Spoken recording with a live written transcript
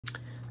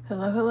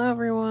Hello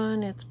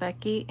everyone, it's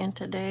Becky, and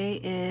today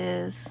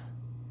is...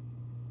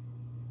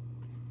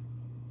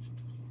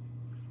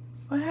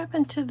 What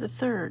happened to the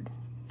 3rd?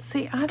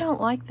 See, I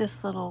don't like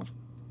this little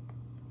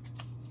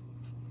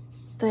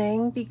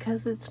thing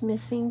because it's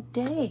missing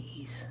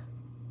days.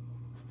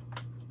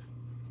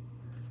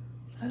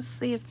 Let's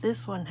see if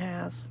this one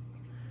has.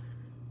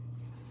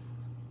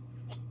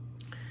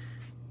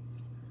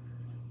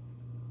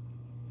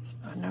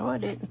 I know I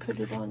didn't put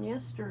it on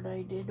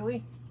yesterday, did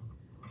we?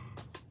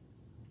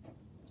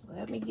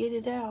 Let me get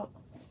it out.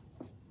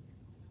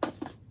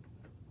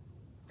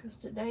 Because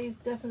today's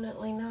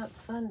definitely not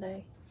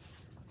Sunday.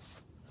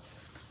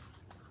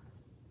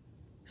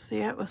 See,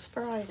 it was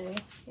Friday,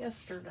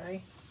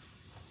 yesterday.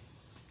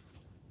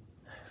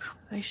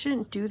 They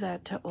shouldn't do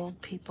that to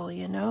old people,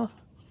 you know?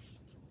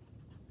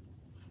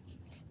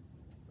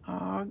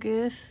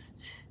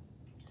 August.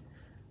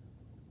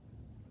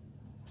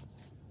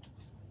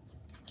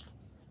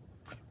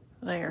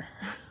 There.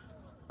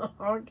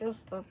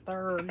 August the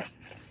 3rd.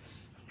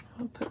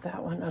 I'll put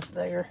that one up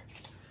there.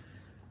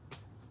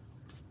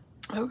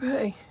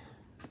 Okay.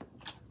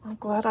 I'm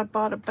glad I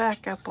bought a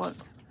backup one.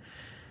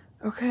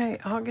 Okay,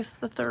 August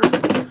the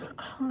 3rd.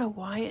 I don't know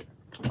why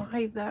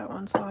that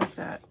one's like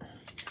that.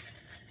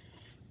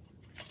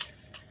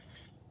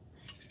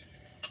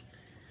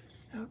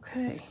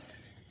 Okay.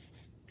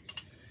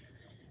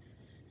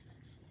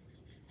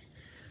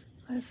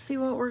 Let's see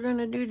what we're going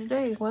to do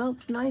today. Well,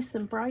 it's nice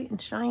and bright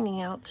and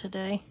shiny out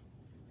today.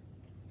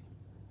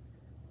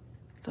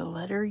 The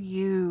letter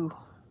U.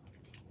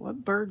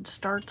 What bird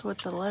starts with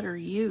the letter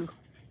U?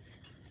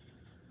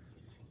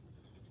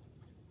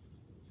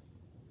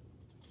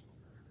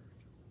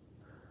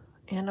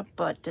 And a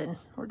button.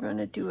 We're going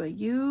to do a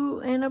U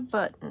and a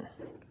button.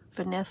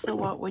 Vanessa,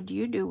 what would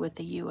you do with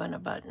a U and a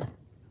button?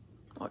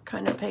 What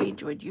kind of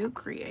page would you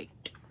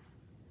create?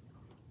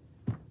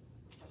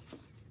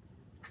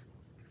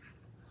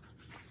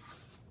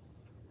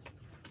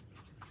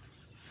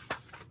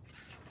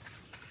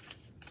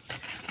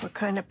 What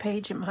kind of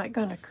page am I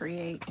going to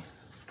create?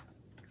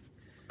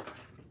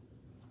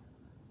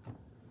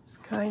 It's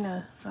kind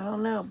of, I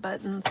don't know,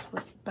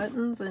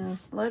 buttons and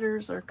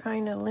letters are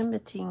kind of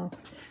limiting.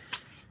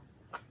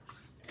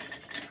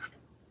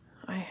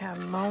 I have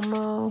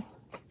Momo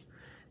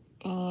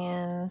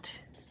and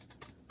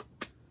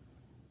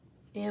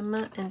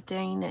Emma and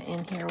Dana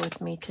in here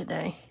with me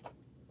today.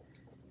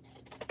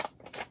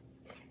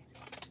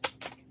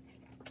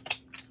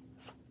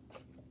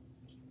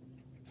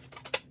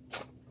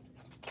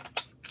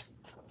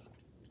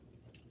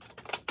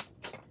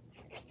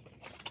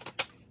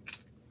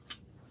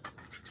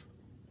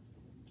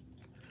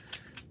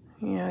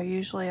 You know,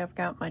 usually I've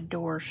got my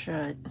door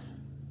shut,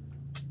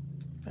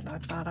 but I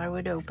thought I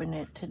would open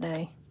it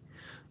today.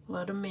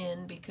 Let them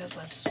in because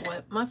I've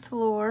swept my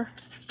floor,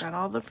 got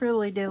all the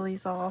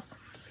frilly-dillies off.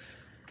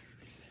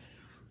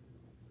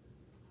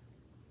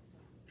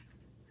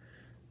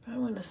 I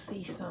want to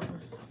see something.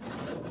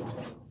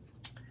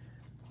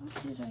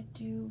 What did I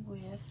do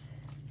with...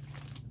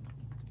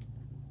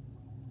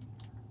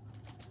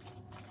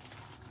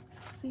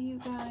 See, you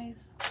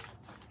guys,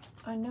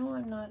 I know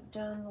I'm not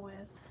done with...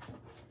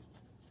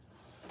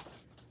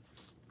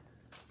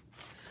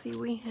 See,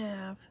 we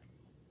have...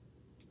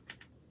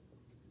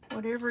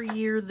 Whatever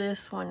year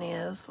this one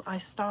is, I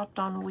stopped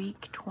on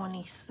week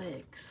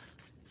 26.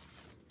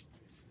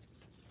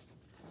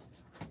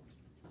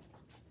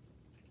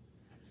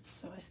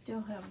 So I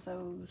still have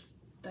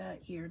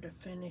that year to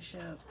finish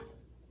up.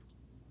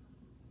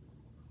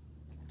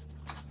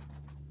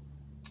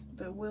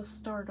 But we'll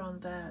start on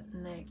that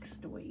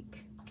next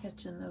week,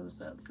 catching those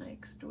up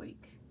next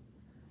week.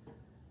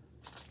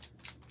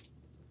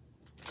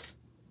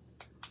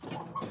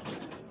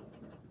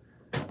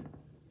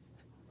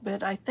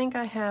 But I think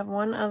I have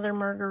one other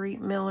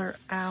Marguerite Miller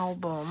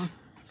album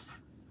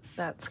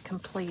that's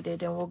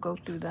completed, and we'll go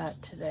through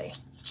that today.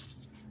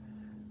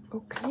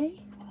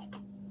 Okay.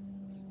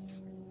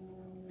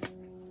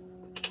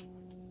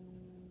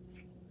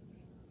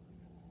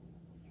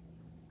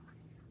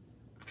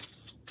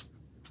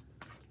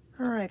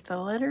 All right, the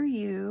letter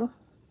U.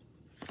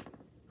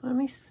 Let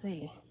me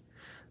see.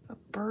 A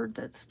bird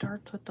that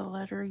starts with the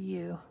letter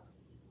U.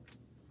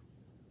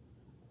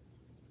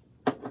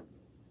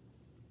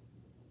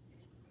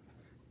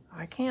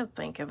 I can't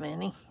think of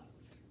any.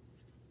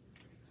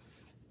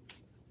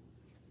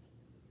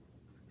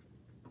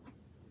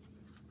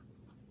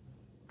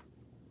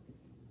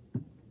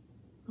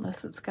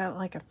 Unless it's got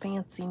like a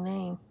fancy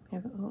name.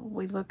 If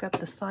we look up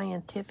the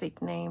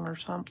scientific name or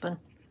something.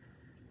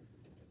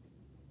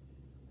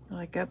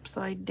 Like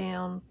upside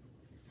down.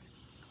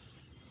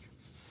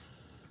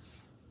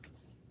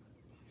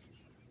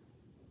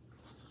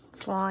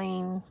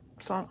 Flying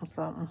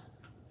something.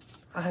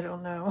 I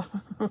don't know.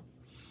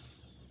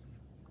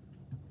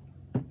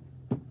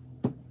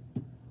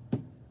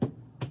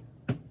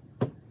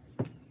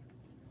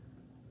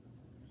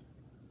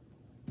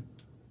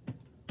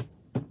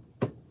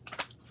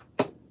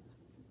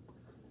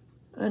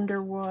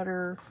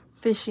 Underwater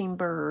fishing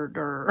bird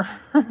or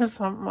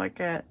something like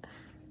that.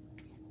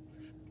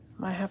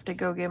 Might have to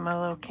go get my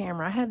little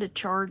camera. I had to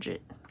charge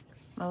it.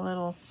 My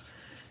little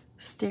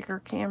sticker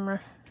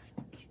camera.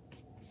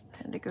 I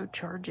had to go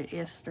charge it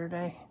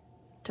yesterday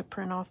to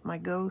print off my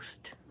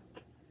ghost.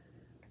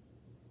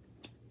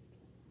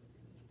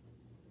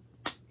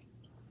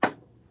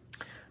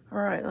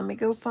 Alright, let me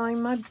go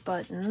find my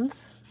buttons.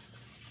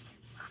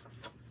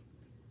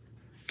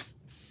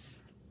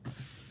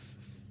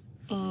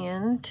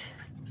 And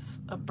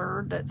a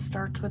bird that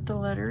starts with the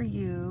letter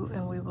U,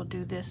 and we will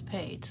do this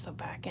page. So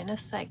back in a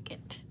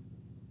second.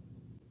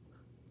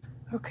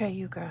 Okay,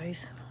 you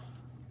guys.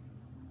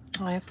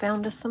 I have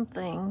found us some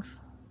things.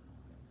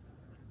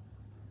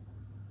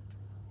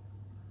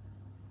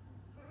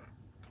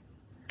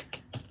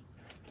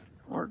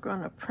 We're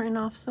going to print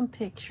off some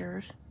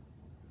pictures.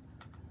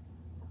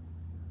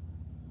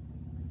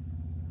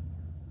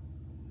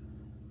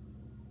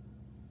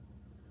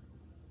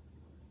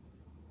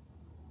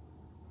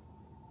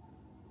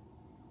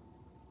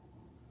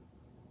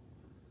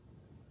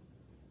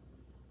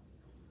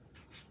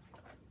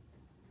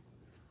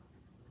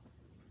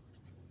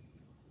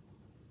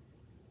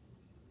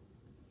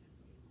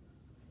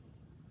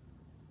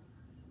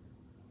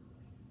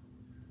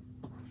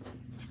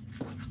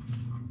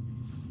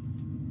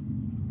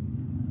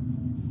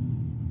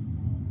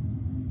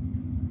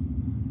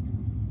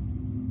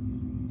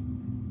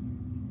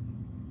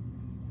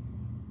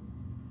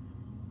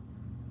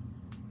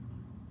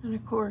 And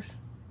of course,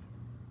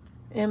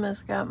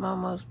 Emma's got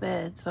Momo's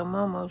bed, so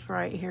Momo's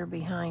right here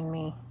behind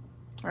me,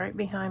 right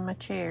behind my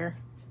chair.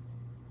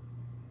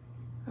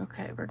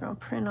 Okay, we're going to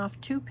print off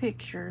 2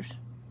 pictures.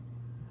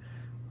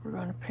 We're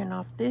going to print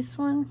off this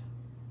one.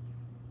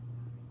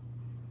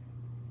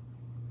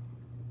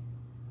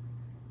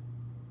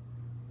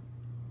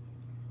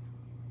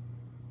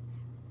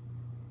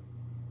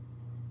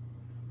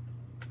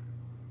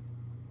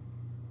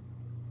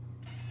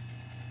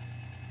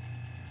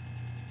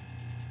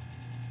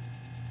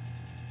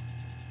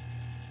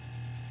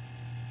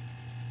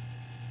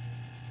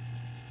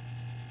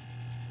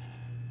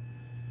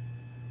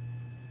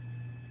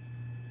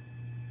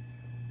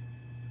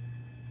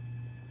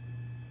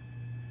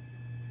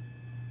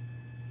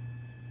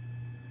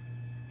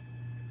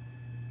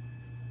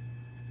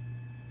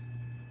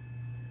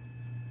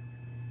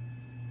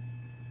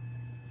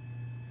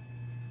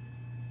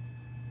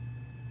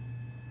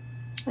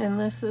 And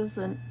this is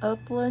an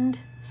upland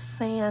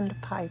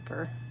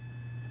sandpiper.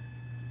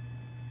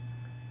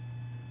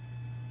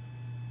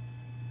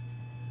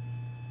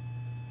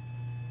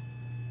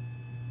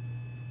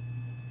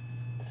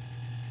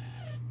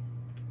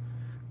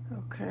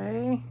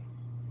 Okay,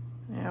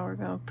 now we're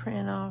going to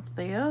print off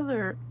the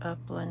other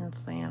upland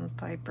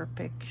sandpiper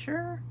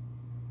picture.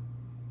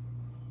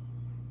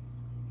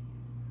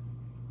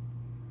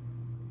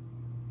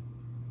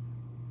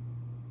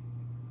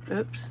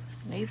 Oops,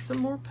 need some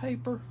more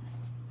paper.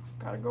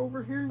 Gotta go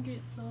over here and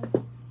get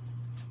some.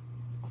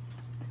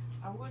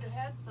 I would have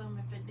had some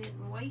if it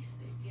didn't waste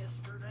it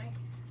yesterday.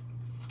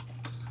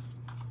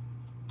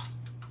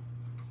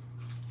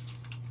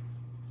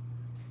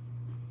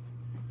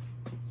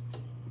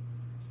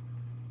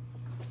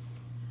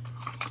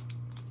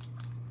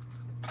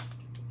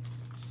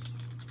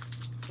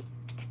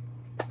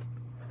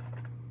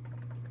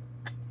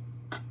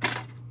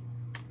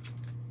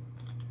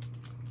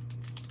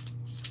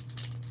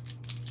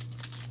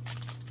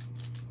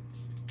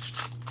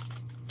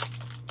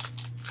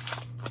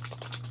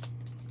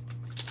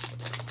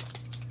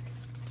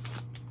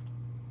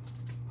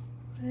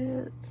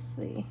 Let's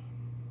see.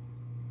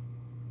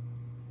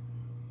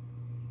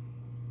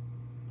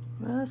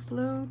 Must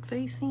load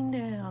facing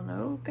down.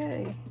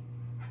 Okay.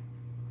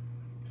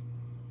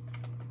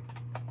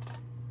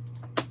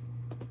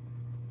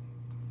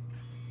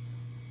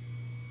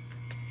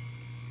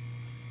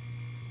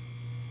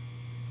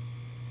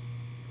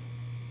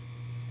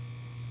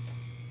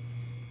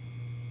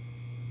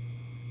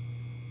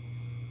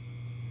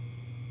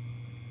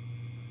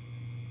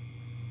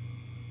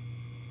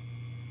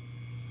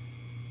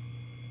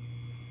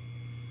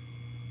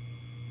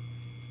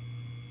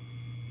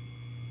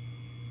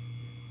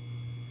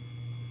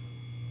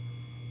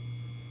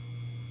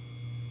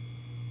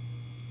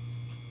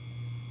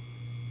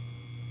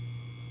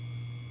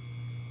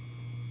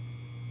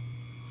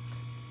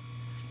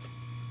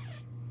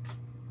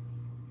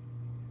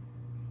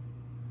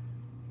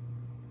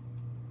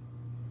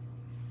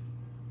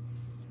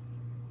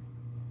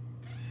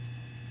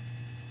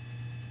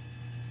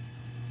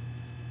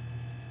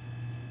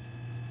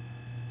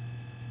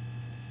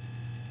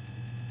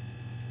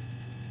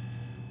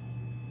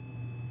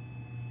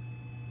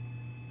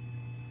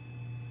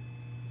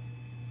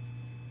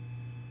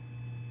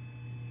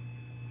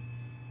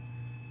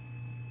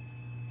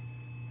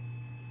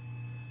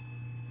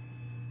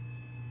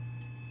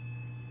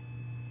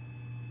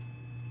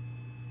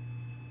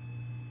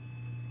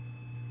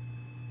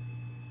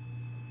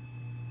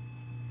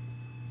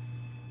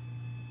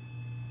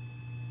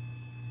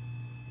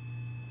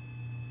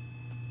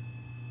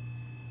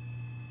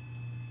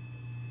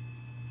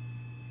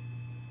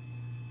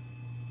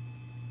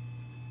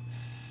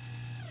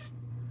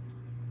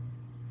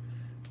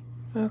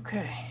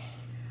 Okay,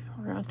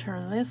 we're going to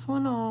turn this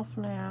one off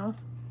now.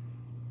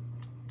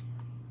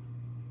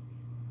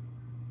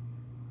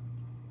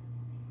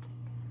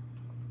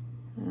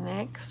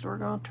 Next, we're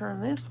going to turn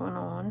this one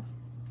on.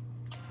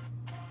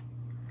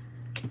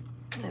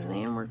 And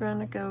then we're going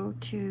to go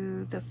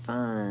to the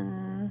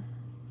fun.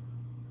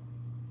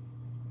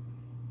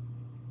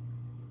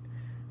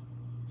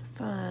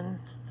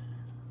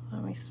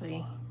 Let me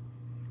see.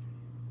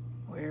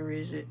 Where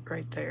is it?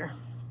 Right there.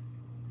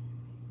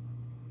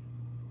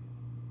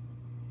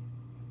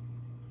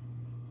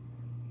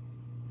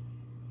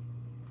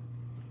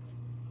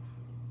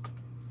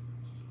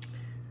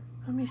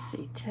 Let me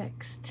see,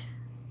 text.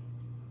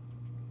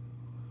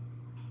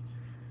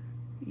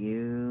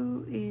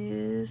 U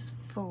is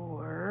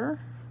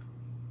for,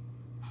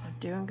 I'm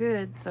doing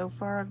good. So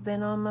far I've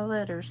been on my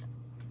letters.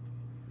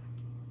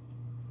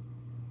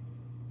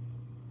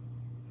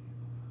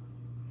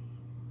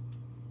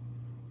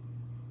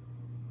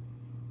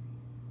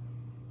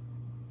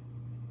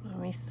 Let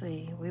me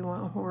see, we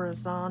want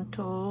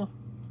horizontal.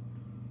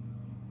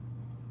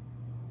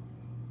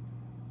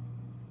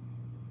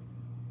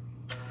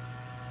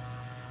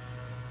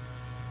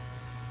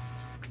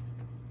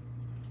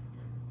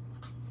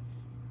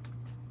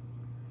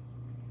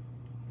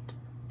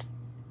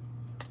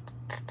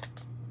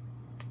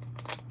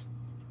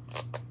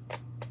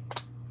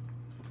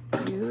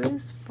 U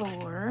is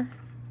for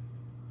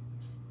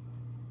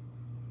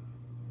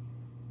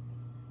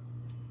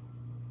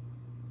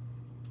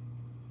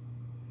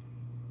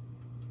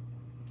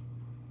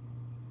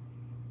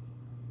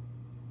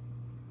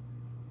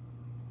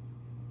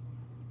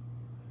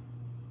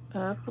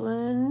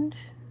upland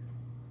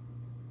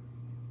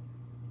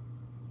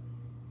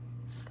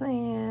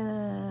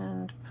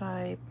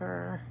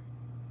sandpiper.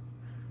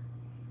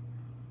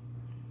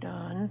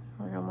 Done.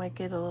 We're gonna make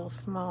it a little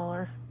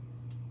smaller.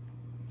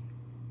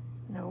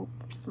 Nope,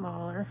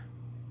 smaller.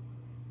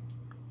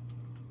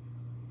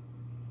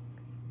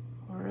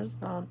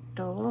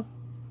 Horizontal,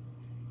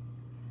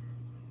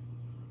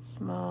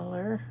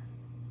 smaller.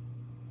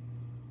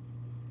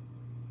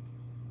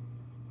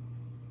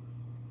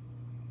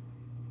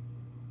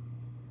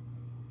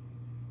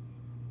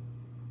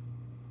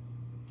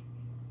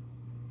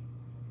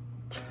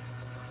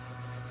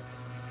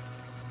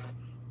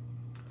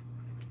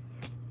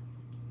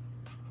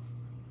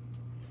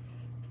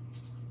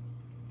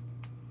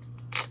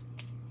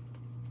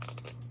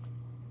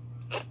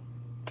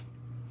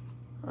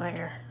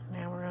 There.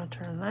 Now we're going to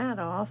turn that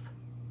off.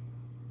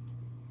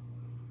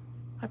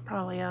 I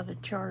probably ought to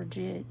charge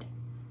it.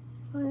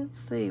 Let's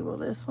see. Will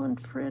this one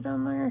fit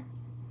on there?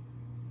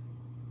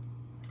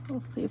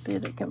 We'll see if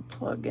it can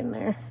plug in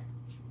there.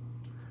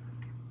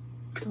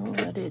 We'll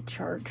let it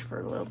charge for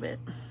a little bit.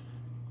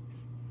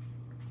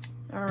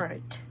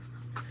 Alright.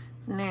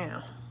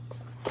 Now,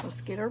 let's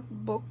get our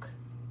book.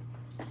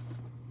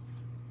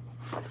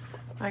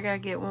 I gotta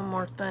get one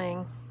more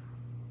thing,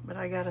 but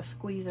I gotta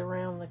squeeze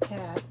around the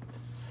cats.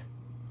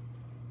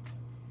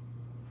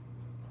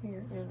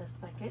 Here in a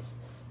second.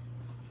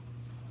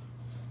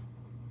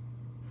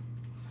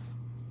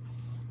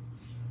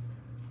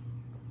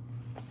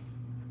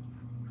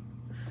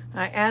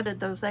 I added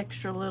those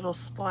extra little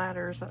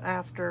splatters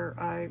after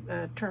I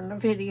turned the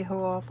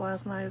video off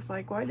last night. It's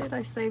like, why did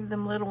I save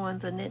them little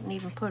ones and didn't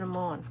even put them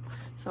on?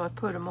 So I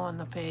put them on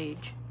the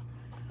page.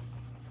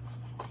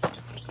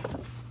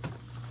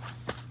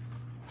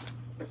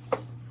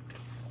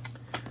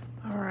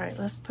 Alright,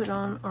 let's put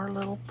on our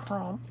little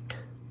prompt.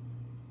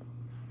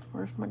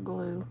 Where's my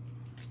glue?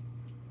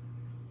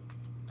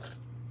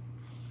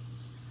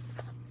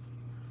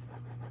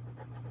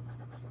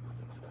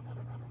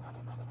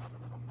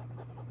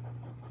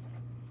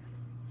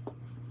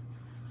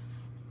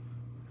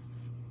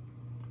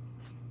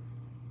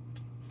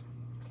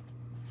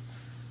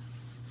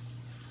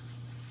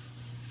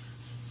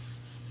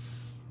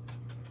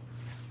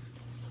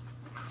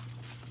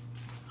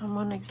 I'm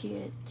gonna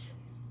get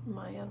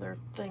my other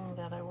thing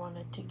that I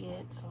wanted to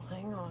get, so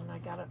hang on. I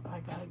gotta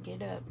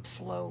get up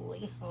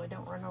slowly so I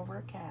don't run over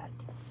a cat.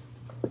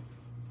 I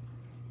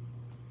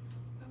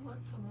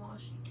want some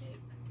washi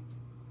tape.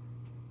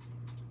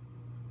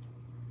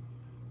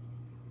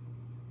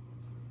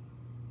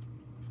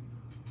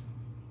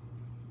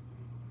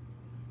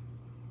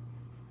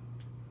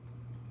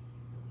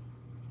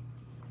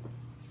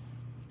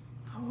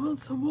 I want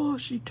some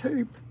washi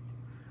tape.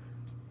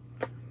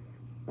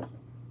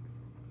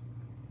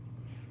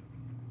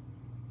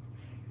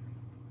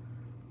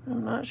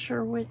 I'm not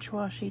sure which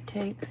washi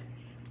tape.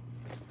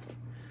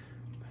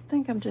 I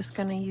think I'm just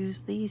going to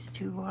use these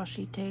two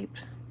washi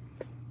tapes.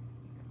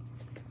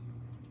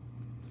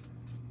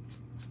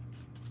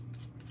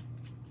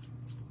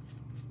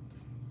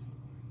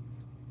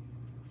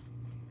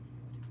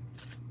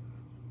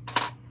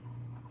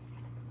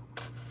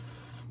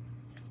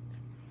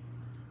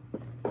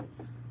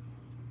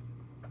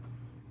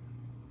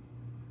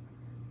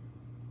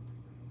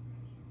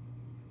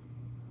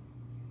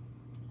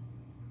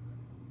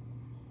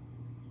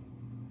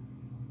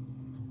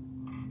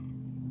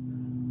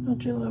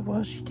 Don't you love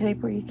washi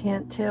tape where you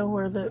can't tell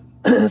where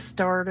the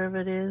start of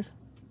it is?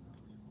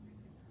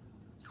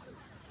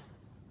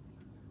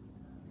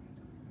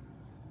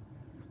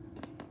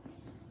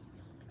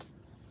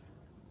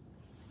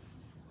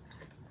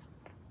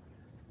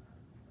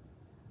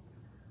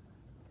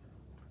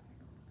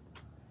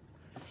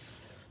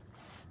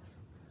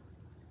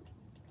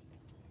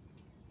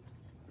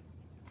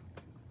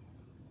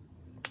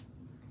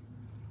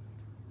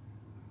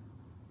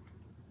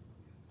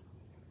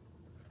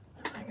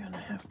 I'm gonna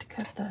have to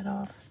cut that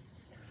off,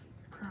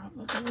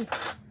 probably.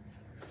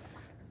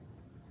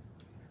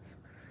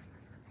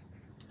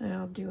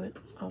 I'll do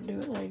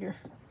it later.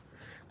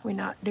 We're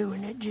not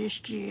doing it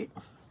just yet.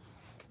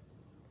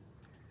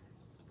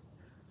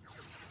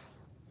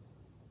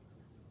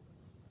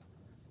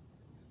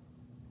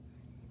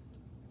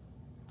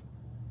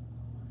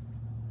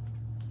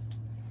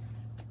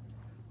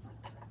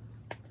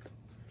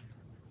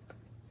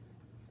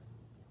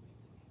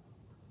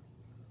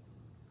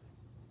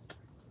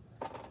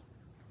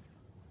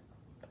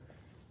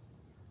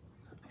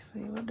 Let's see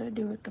what I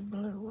do with the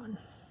blue one.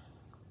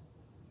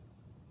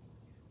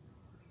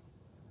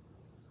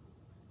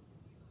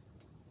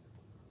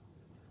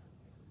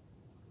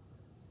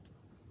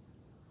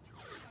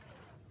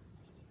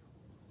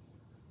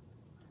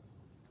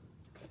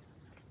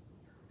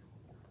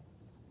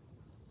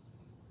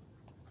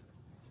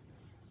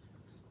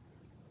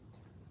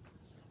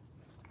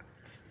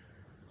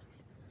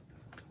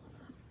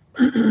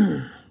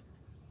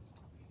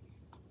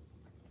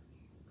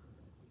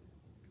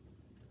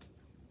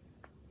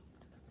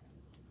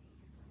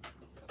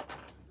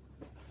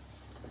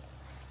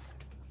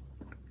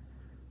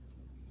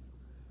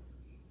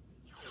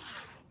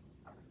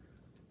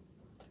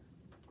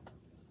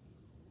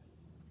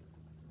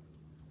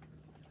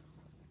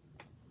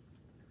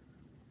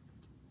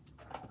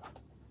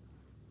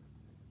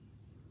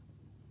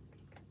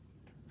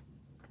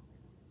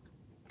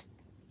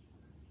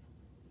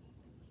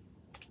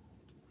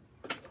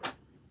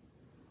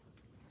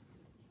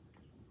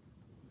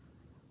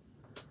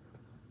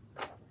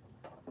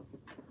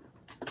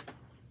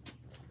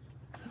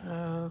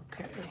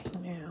 Okay,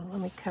 now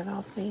let me cut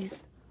off these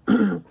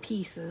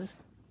pieces.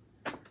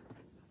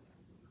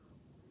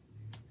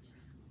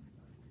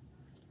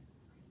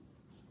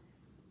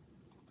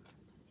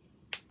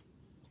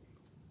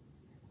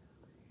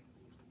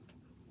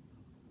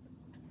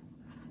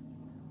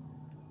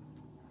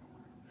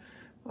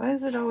 Why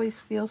does it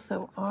always feel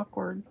so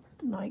awkward,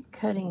 like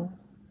cutting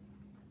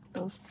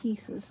those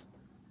pieces?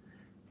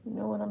 You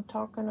know what I'm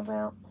talking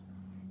about?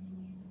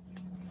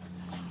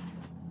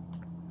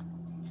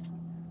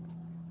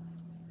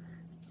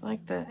 It's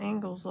like the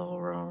angle's all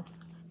wrong.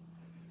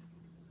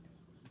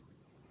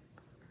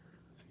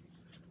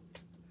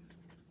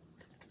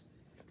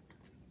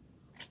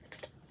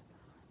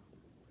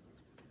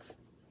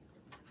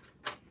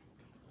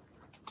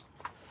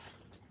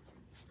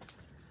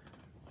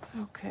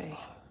 Okay.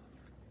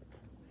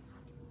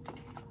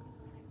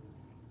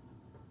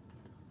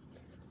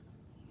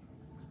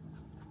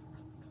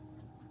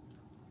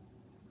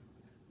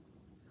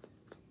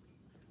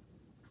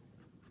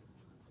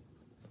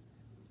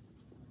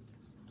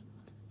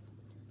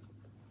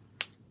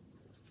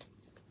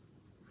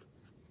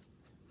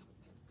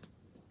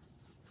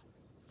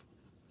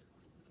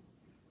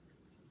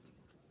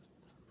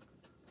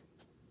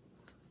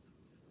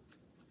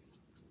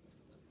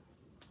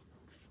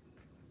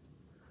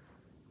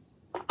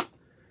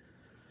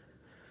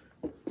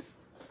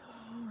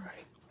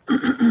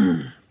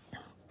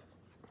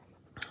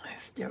 I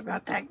still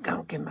got that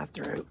gunk in my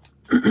throat.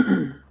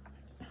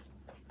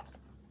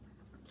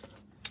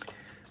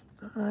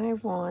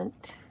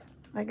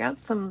 I got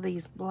some of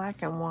these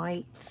black and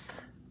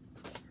whites.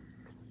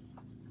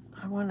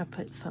 I want to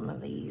put some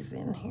of these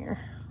in here,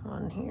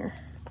 on here.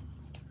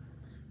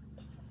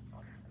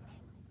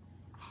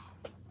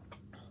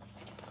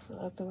 So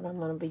that's what I'm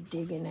going to be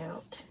digging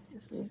out,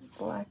 is these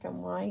black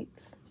and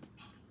whites.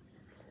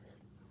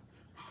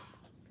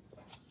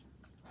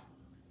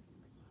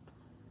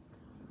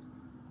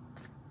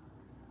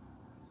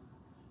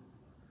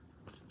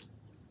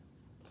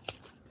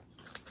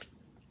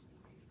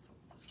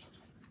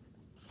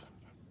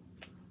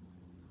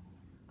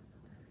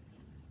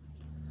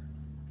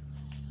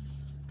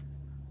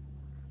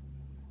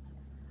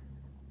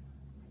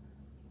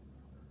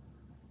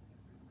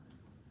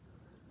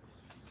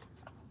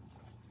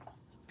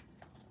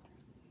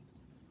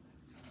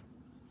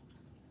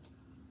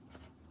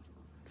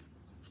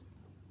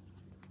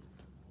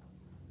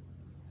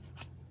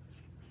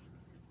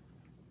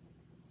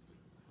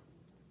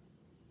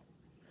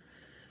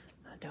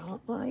 I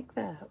don't like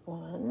that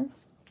one.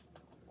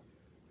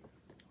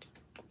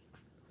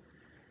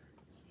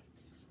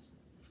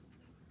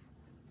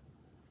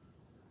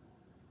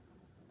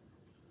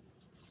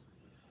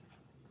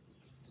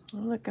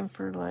 I'm looking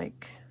for,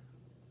 like,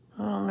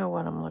 I don't know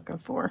what I'm looking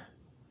for.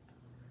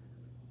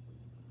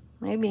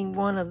 Maybe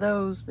one of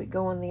those, but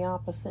go in the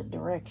opposite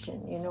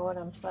direction. You know what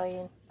I'm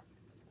saying?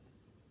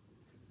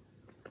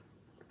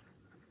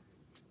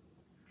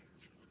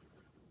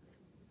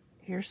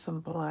 here's some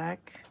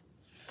black.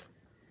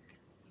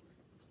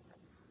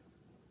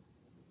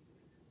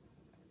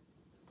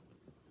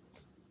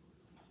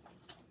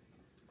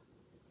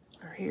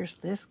 Or here's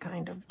this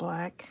kind of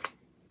black.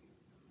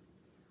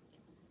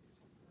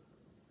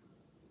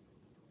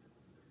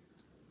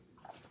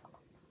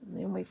 And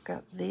then we've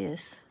got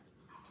this.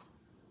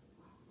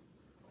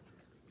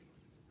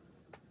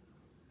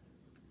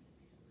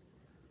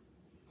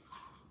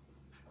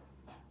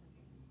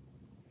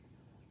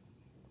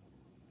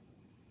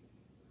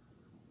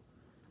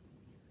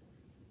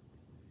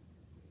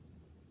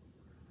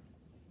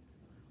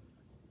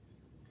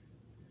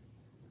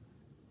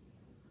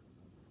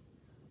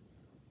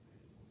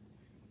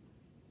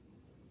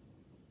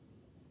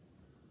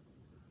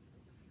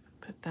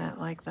 Put that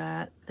like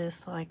that,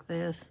 this like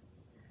this.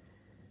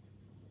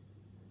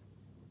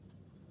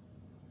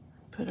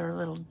 Put our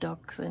little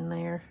ducks in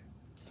there.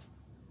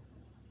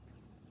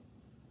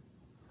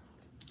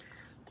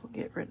 We'll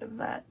get rid of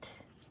that.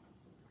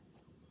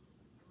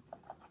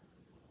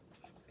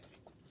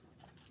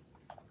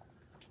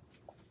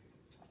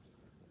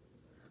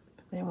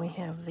 Then we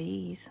have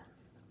these.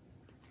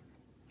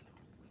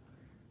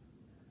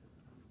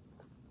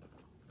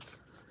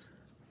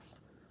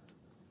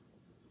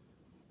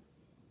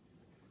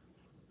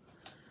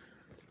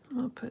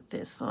 I'll put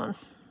this on.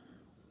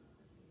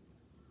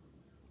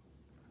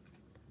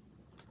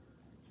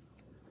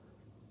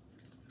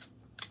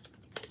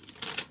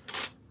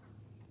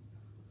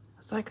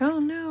 It's like, oh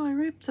no, I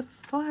ripped the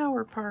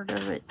flower part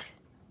of it.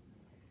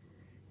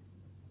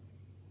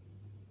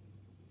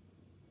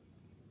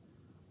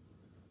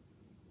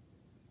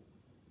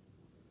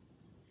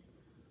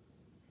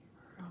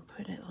 I'll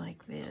put it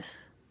like this.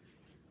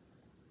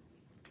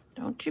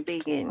 Don't you be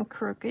getting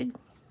crooked.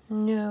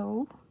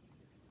 No.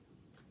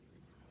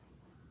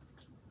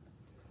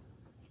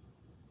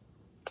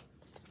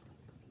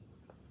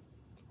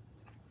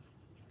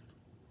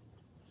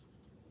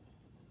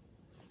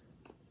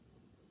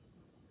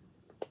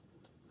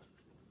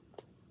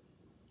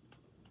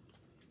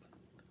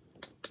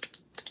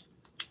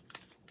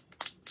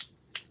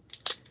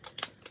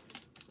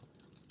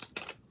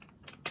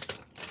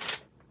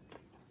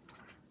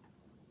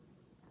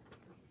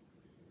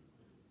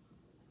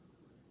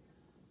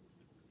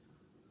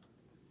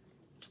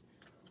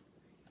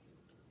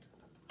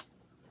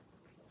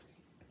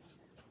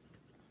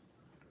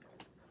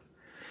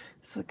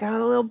 So it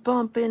got a little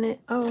bump in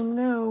it. Oh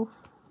no.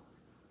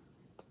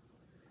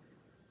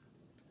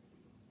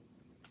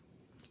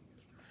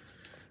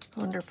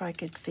 Wonder if I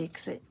could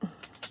fix it.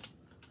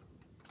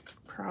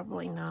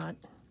 Probably not.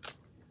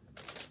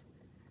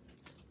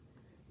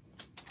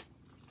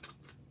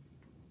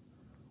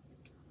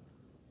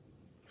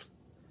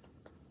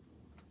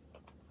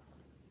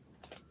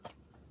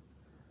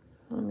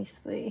 Let me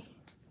see.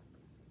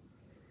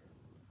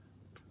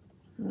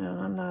 No,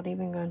 I'm not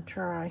even going to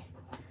try.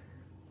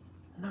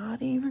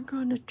 Not even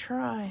going to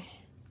try.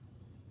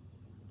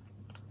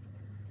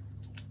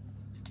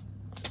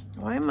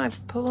 Why am I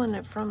pulling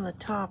it from the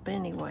top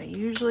anyway?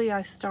 Usually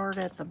I start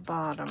at the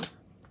bottom.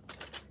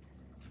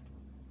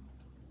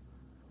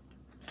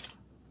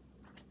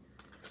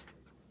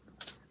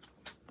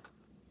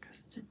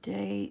 Because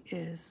today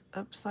is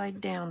upside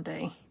down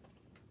day.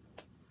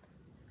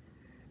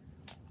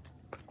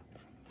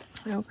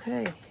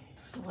 Okay,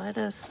 let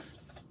us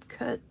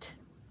cut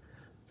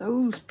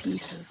those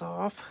pieces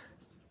off.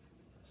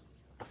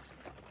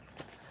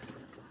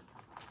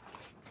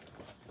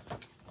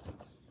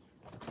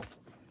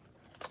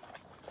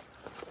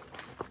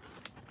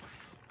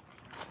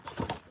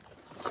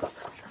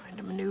 Trying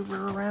to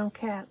maneuver around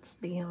cats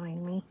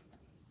behind me.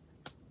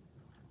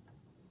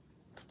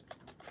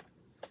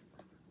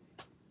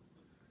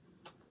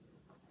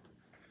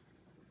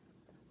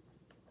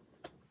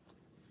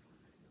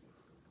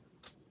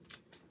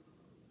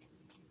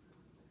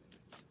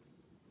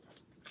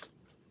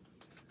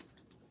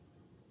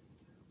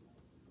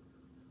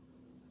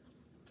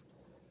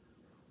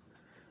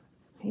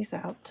 He's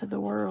out to the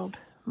world.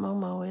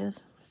 Momo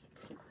is.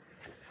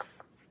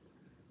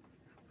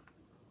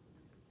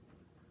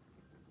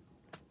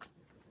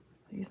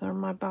 These are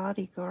my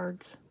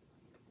bodyguards.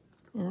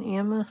 And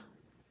Emma,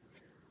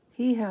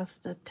 he has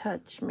to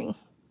touch me.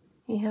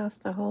 He has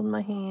to hold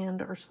my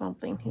hand or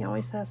something. He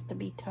always has to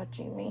be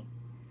touching me.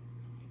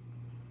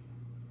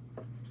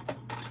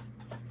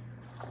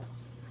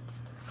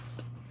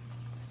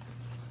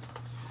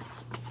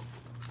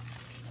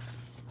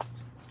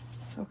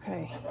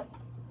 Okay,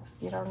 let's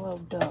get our little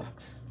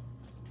ducks.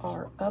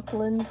 Our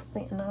upland,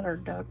 not our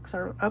ducks,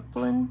 our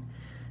upland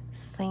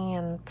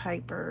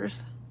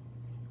sandpipers.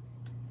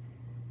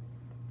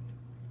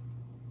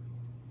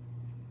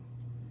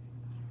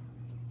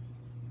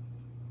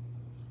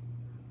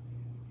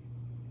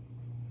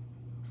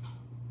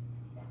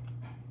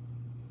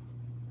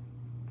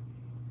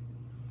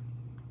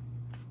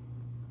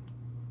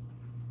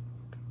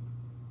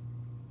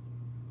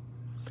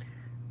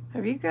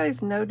 Have you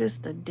guys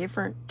noticed a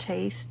different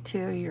taste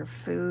to your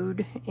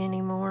food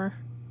anymore?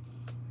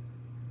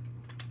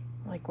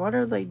 Like, what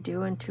are they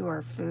doing to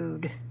our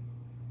food?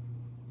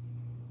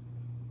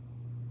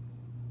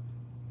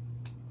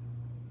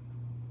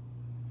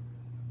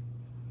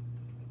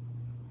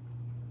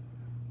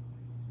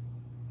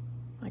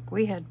 Like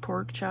we had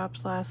pork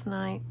chops last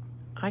night.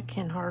 I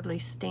can hardly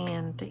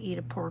stand to eat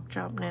a pork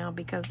chop now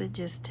because it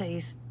just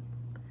tastes,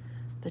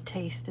 the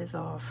taste is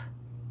off.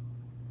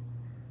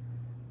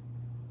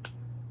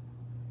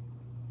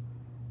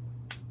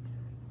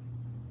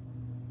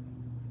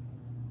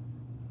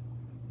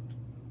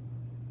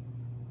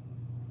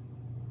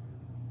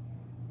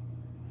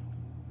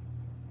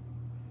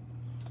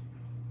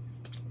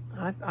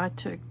 I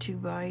took 2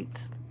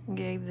 bites,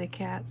 gave the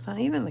cats some.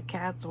 Even the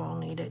cats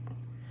won't eat it.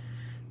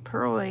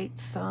 Pearl ate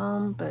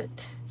some,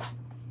 but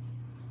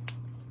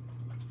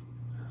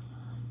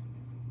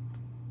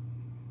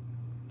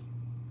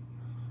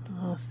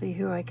I'll see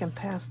who I can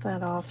pass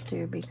that off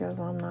to because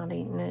I'm not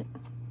eating it.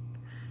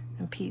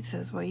 And Pete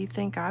says, well, you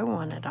think I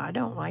want it? I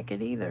don't like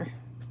it either.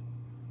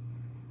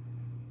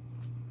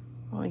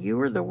 Well, you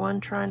were the one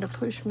trying to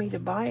push me to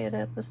buy it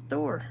at the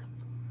store.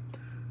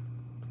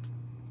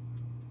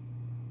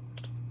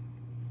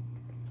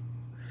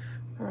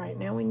 All right,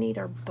 now we need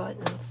our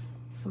buttons,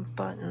 some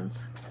buttons.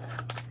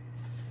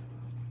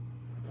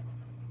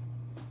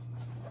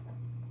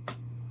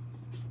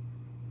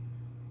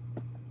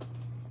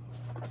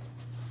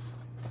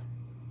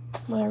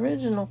 My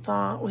original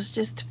thought was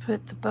just to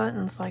put the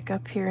buttons like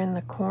up here in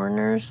the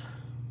corners.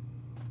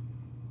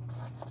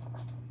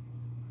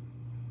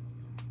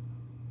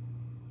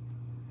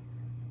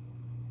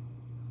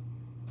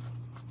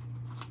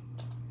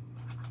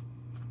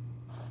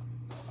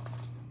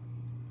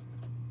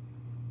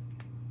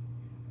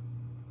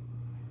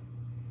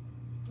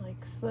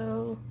 Like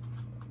so.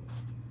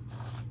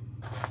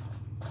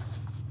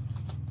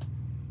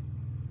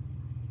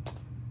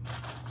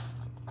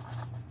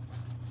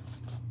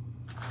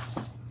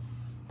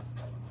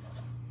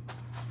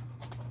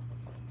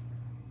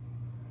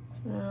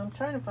 Now, I'm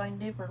trying to find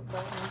different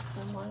buttons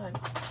than what I've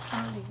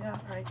already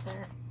got right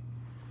there.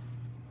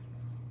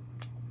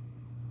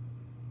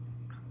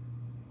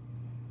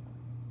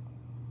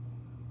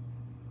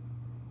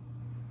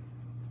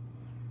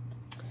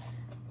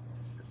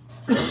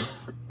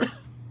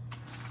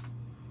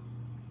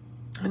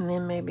 And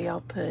then maybe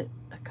I'll put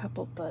a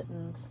couple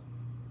buttons.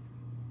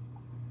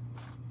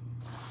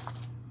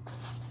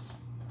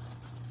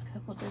 A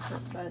couple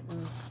different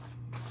buttons.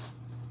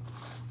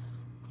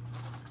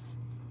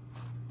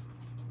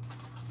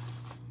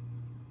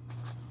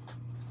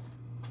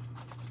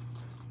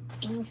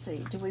 Let me see,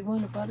 do we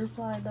want a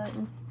butterfly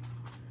button?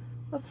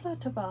 A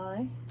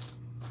flutterby?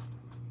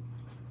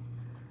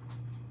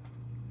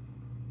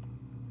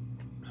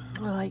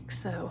 Like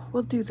so.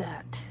 We'll do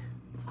that.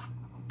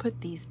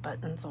 Put these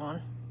buttons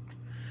on.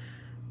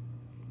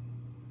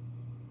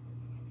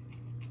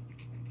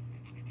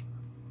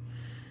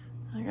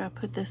 I gotta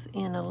put this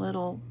in a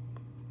little,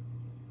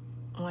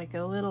 like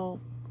a little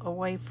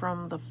away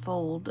from the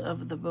fold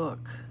of the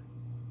book.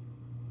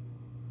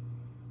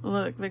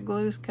 Look, the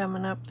glue's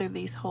coming up through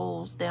these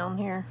holes down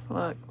here.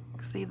 Look,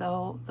 see the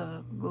hole,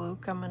 the glue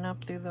coming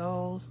up through the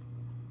holes,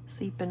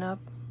 seeping up.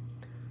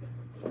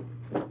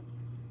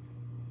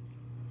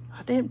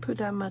 I didn't put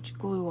that much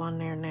glue on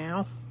there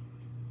now.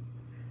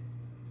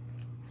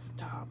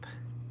 Stop.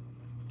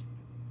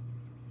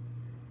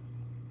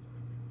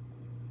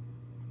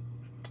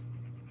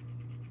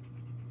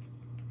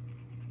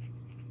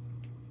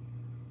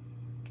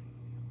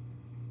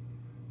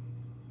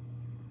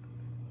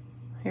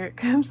 Here it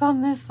comes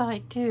on this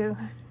side too.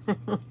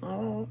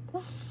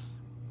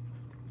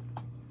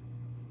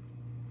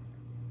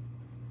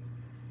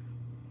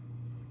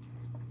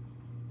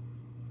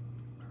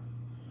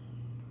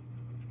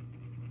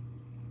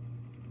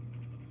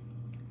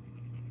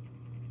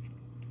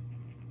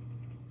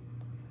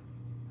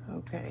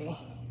 Okay.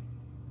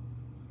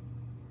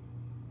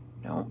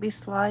 Don't be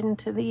sliding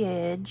to the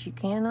edge. You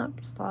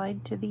cannot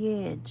slide to the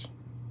edge.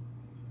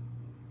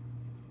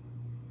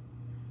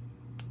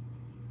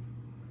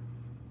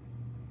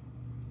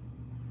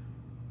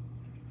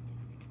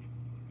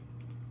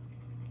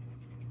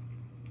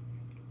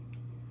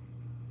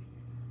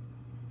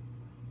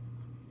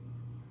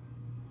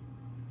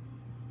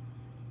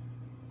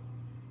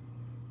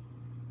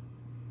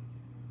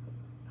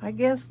 I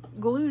guess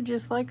glue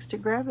just likes to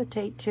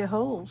gravitate to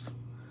holes.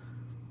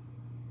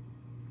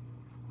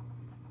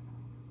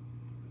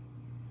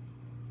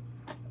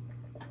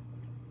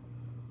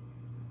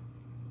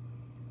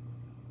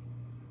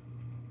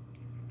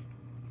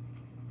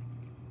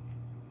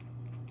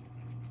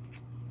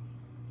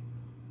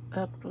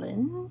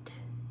 Upland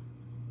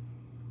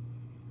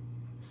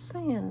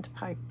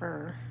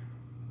Sandpiper.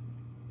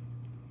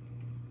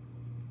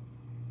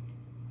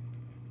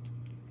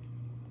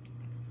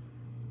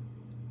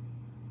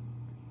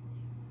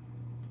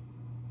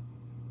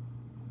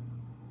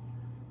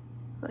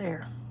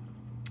 There.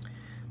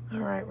 All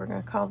right, we're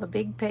going to call the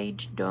big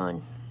page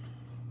done.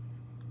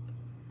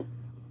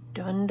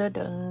 Done, da,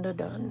 done, da,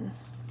 done.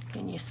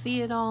 Can you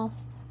see it all?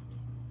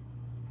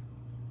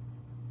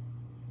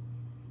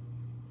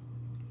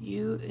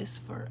 U is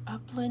for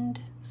Upland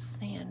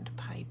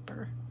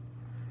Sandpiper.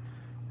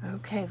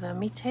 Okay, let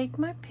me take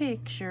my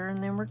picture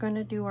and then we're going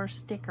to do our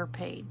sticker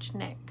page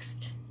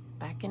next.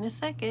 Back in a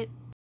second.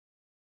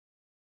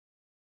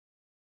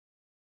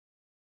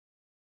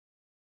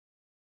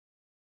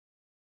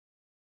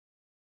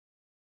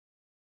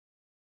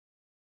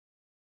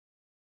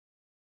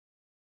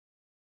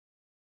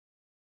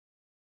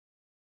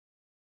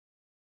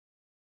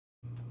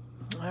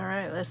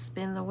 Gotta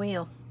spin the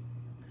wheel.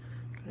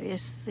 Gotta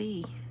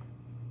see.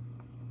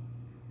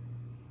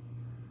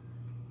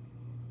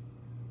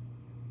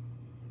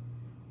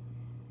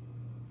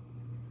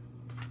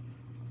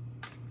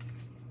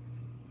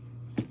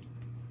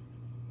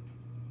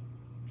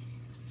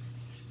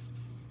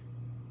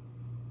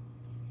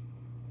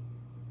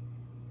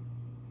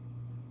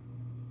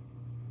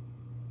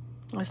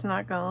 It's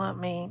not gonna let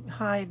me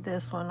hide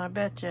this one, I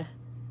bet you.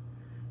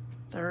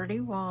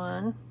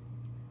 31.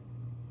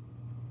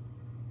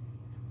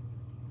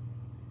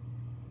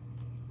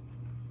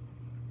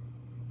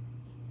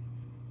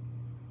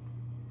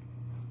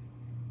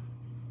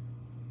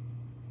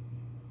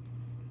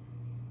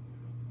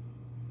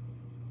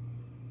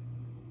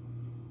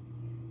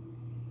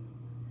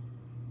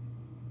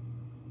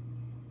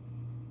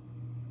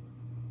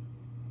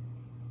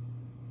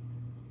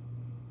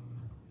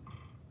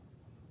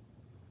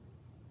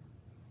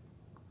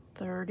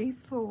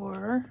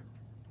 $34.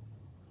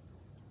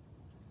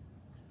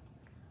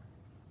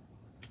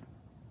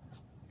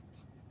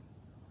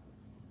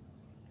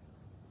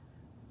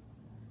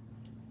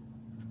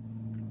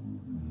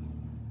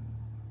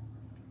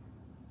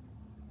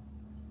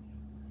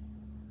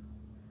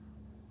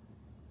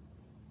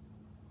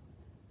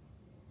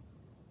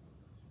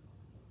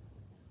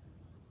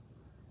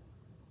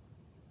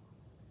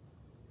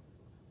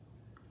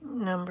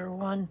 Number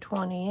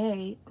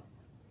 128.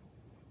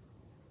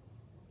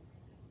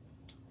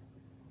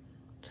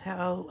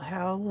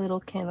 How little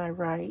can I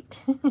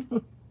write?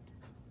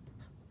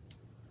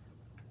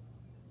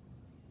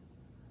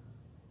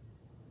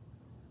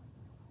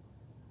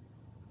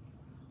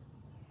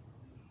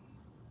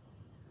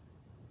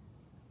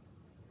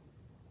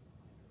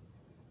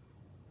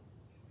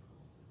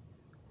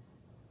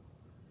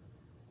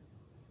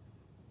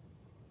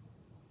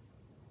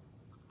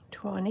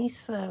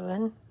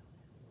 27.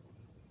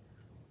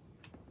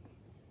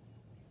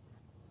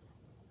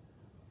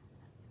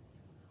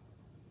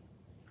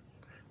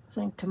 I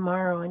think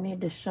tomorrow I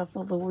need to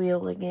shuffle the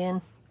wheel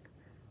again.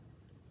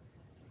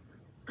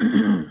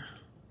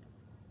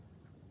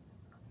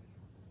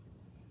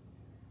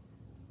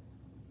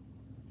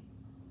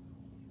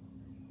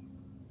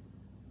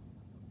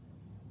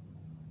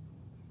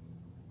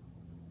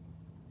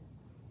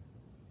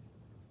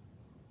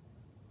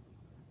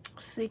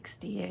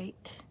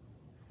 68.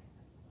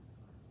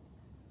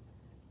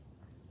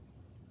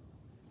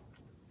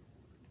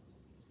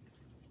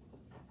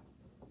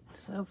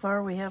 So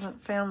far we haven't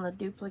found the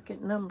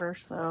duplicate number,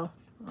 so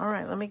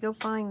alright, let me go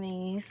find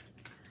these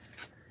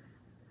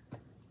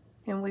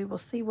and we will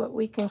see what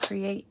we can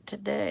create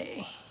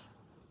today.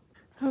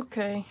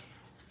 Okay,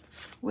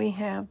 we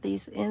have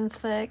these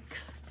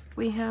insects,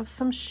 we have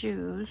some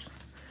shoes,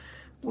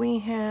 we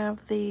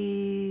have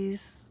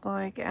these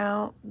like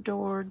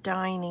outdoor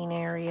dining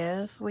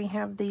areas, we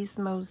have these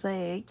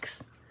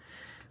mosaics,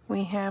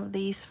 we have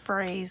these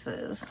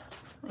phrases,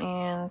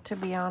 and to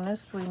be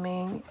honest, we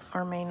may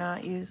or may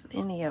not use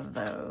any of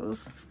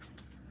those.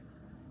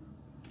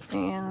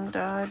 And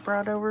I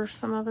brought over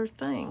some other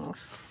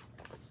things.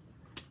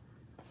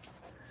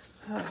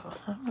 So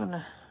I'm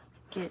gonna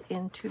get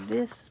into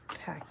this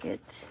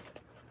packet.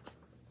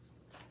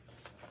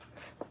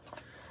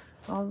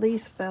 All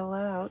these fell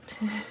out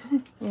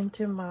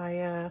into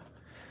my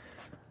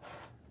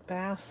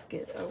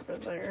basket over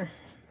there.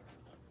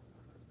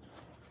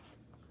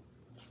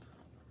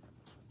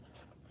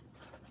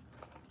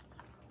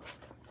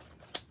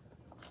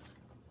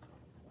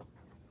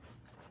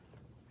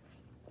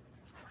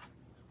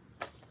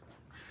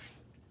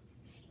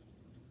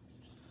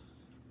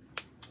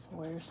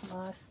 Where's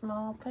my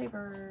small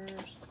papers?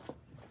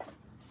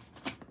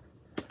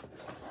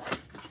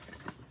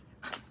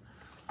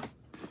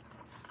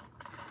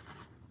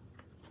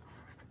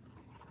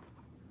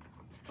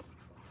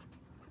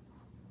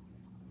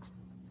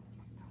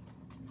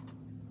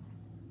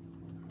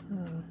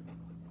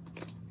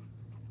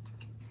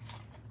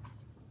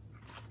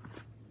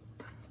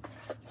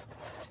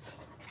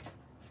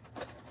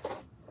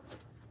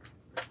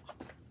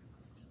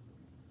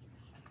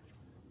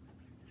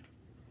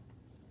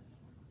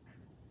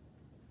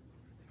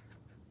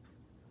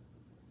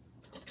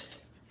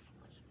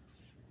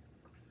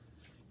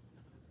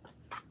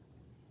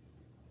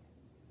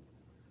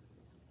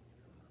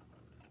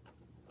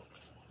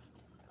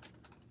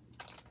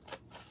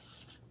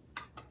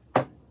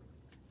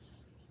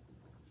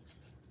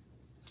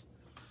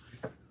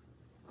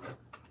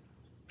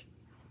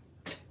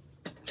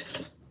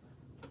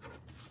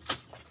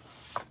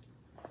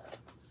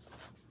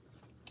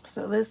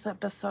 So this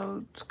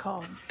episode's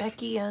called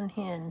Becky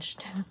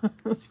Unhinged.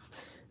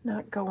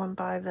 Not going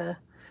by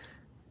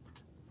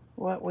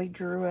what we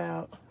drew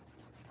out.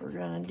 We're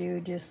gonna do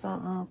just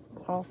something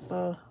off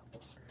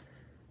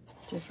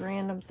just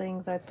random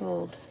things I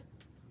pulled.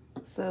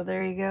 So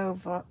there you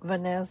go,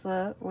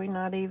 Vanessa. We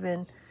not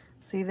even,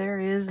 see, there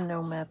is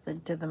no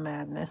method to the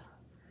madness.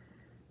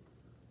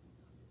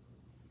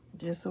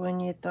 Just when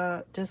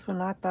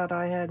I thought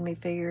I had me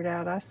figured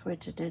out, I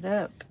switched it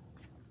up.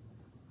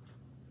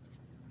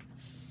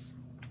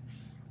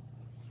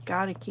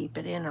 got to keep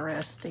it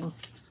interesting.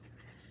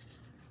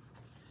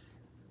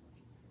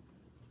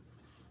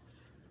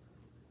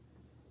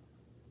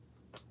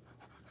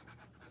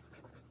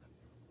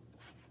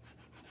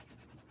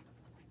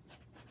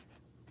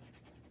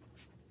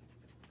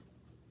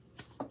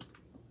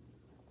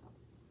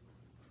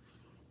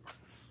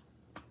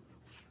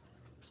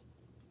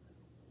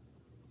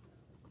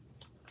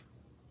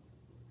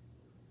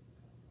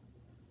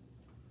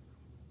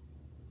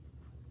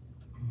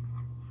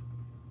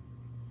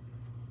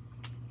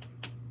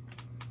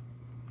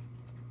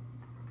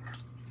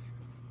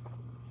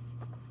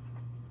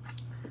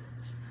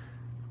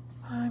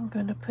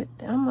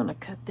 I'm gonna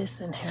cut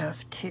this in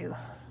half too.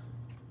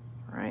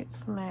 Right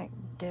smack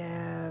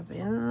dab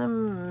in the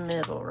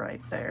middle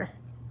right there.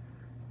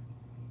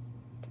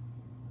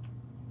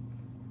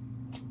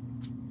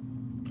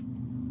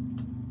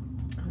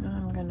 And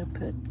I'm gonna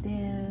put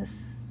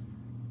this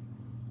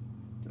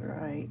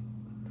right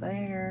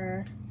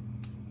there.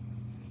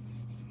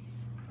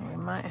 We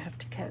might have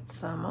to cut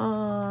some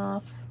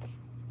off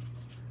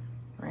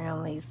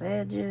around these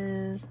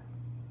edges.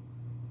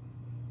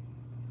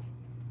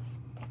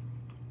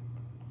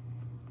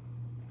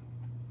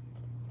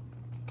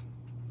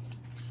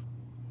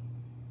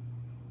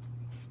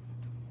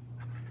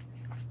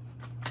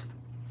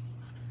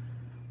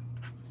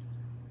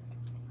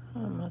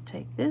 I'm going to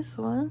take this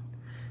one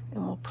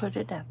and we'll put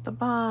it at the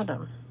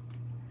bottom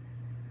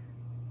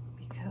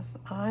because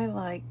I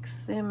like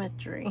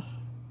symmetry.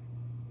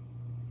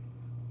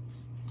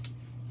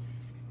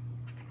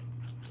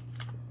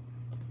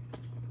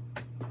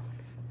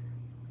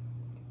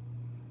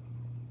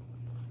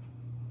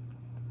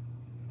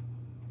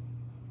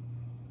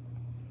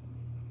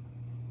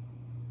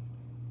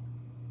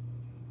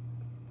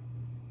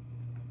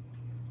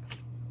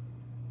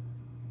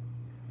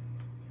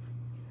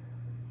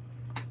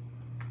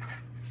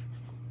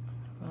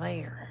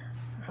 Layer.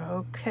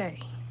 Okay.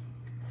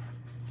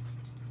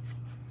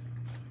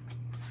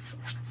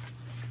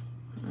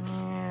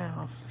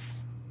 Now,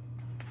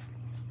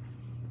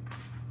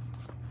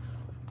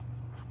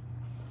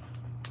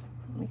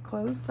 let me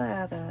close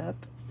that up.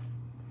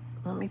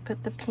 Let me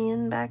put the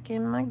pin back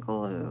in my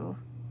glue.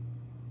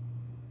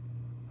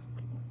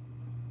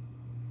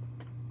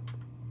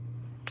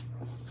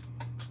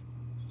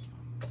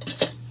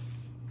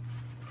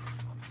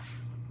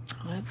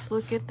 Let's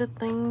look at the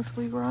things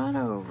we brought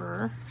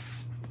over.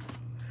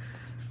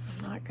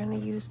 I'm not going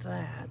to use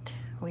that.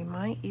 We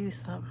might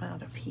use something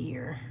out of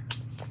here.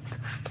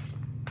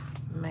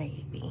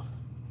 Maybe.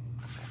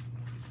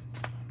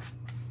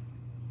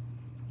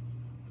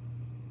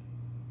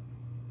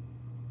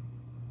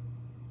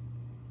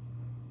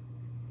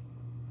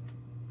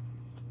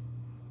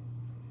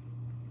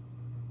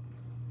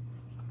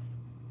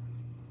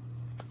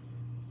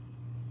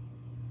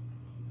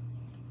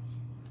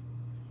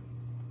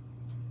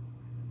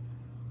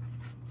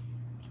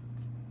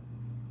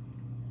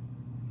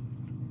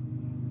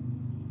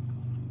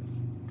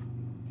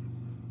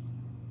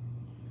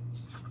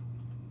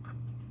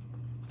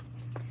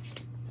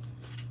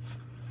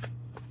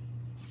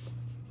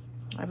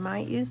 I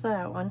might use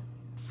that one.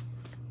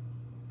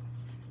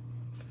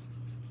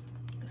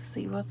 Let's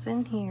see what's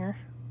in here.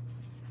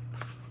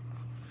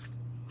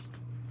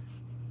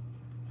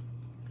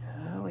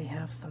 Oh, we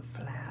have some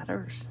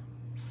flatters.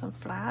 Some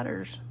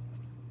flatters.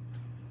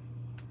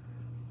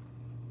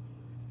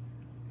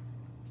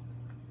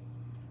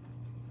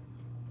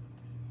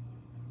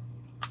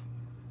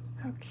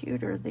 How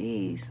cute are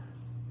these?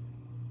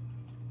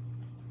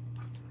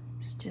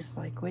 It's just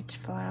like, which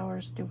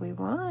flowers do we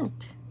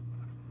want?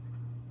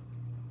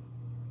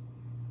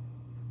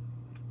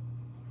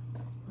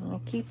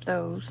 I'll keep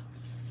those.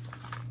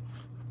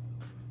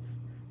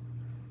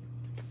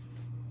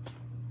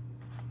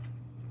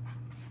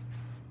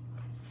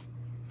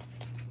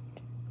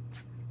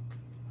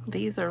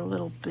 These are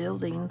little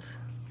buildings.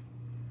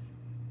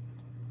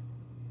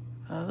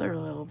 Other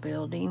little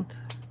buildings.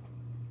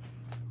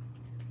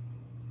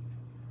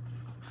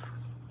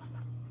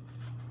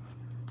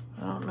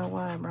 I don't know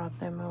why I brought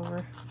them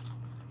over.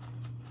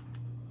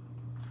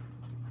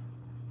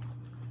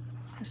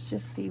 Let's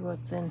just see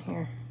what's in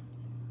here.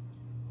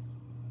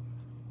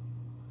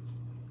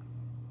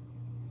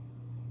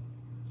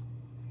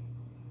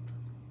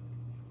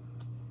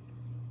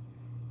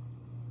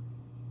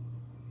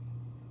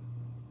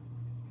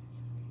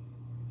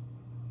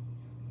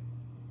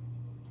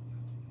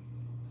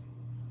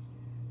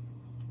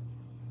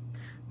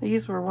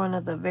 These were one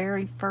of the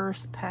very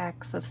first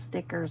packs of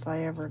stickers I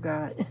ever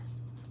got.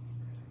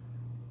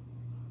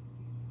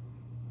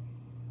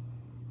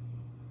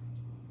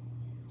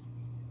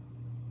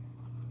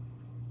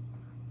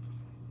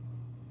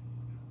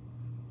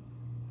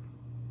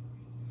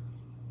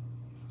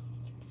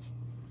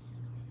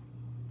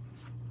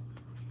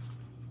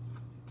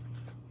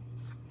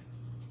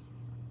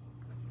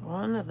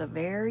 One of the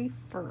very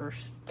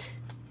first.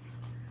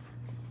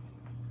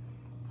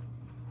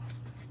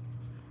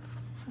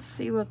 Let's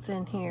see what's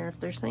in here. If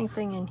there's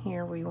anything in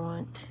here we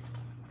want.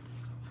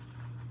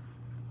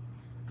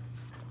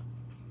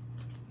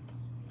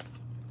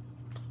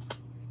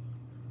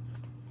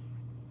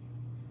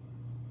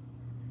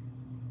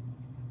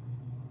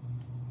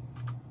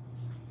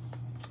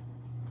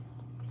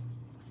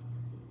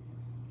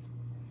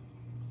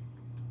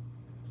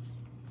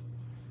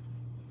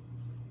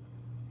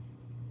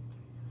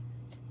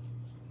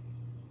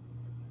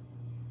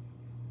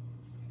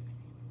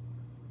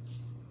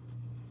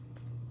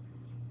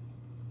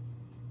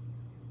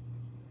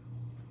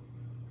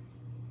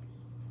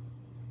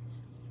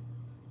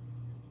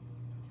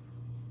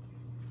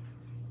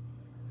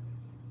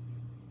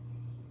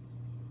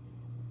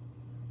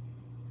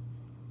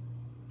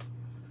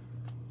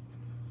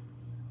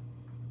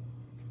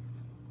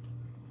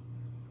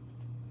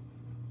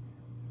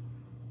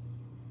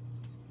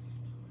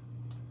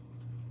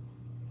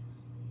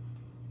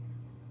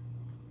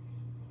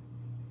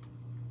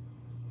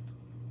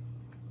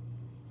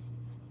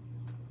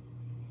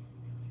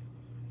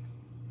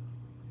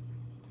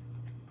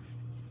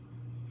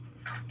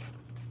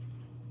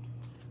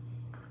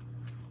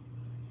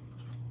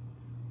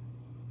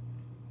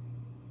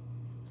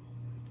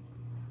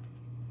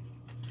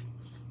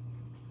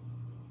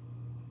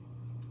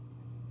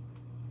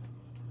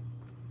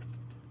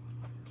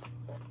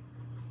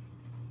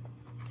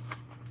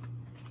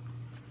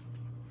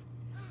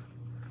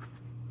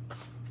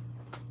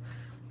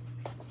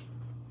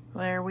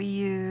 There we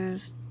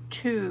used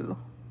two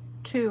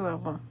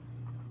of them.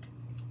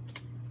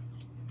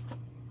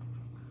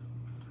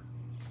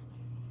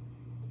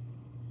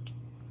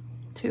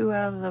 Two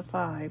out of the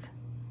 5.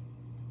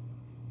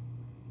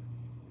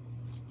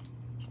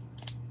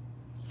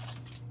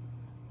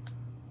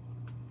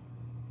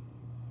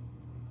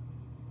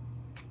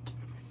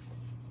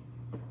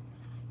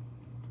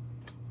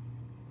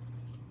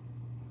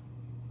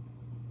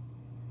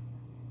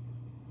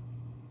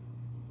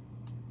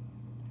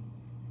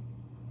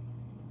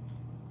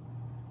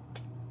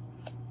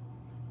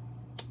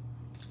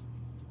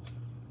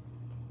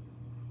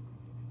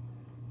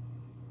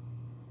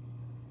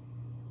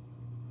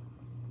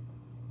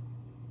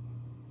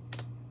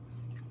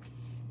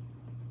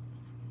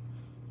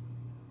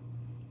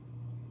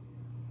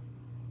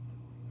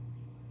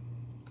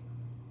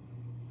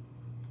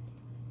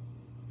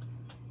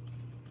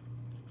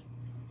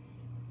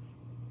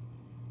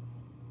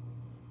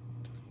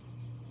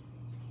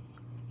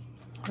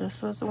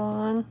 This was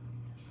one.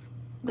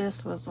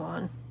 This was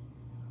one.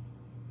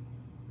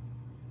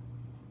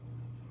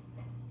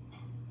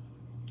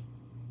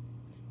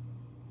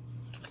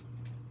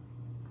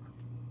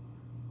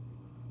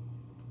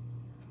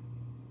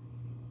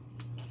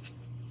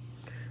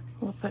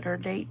 We'll put our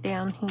date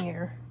down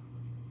here,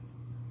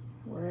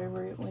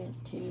 wherever it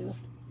went to.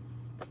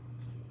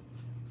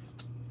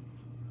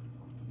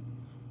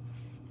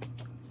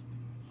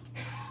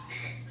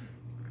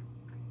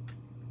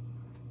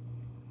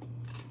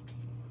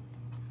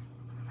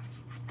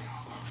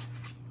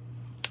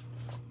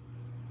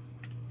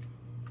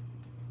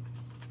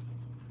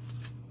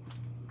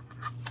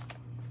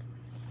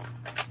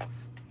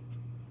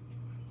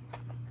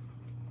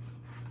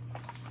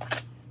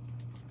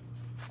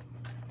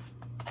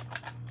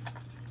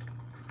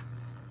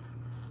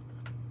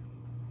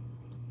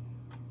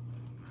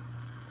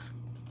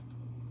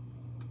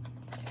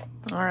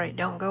 All right,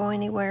 don't go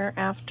anywhere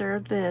after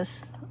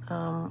this.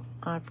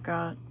 I've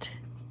got,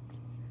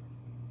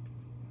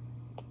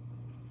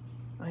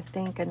 I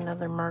think,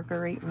 another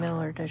Marguerite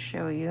Miller to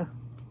show you.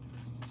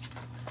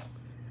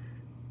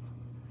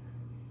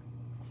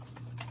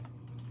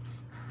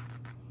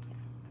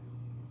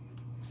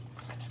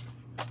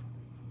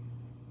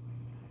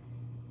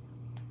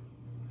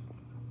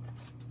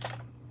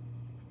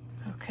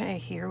 Okay,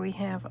 here we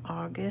have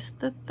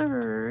August the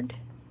 3rd.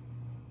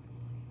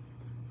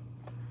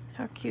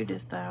 How cute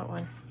is that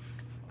one?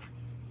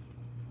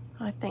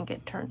 I think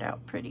it turned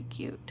out pretty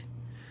cute.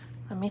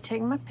 Let me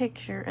take my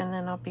picture and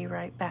then I'll be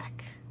right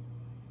back.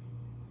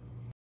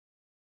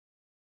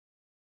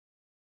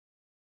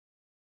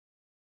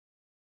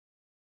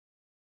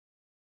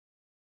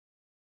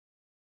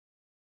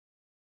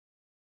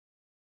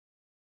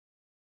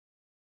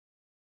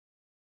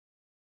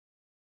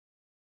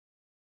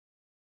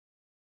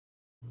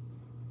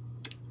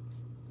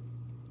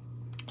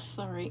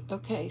 Sorry.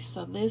 Okay,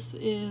 so this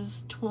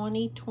is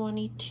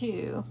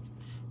 2022.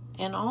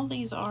 And all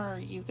these are,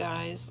 you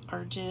guys,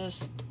 are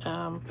just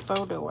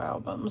photo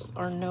albums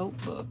or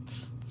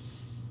notebooks.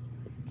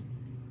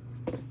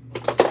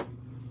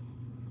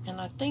 And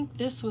I think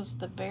this was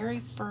the very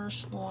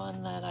first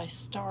one that I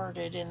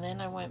started, and then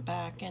I went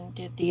back and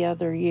did the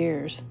other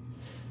years.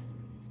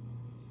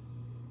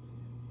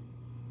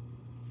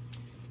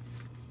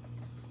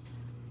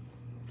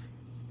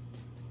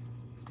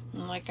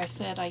 And like I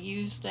said, I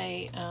used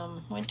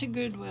went to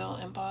Goodwill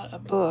and bought a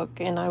book,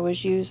 and I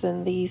was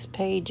using these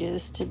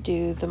pages to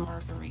do the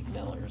Marguerite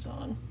Millers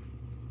on.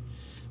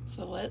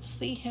 So let's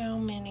see how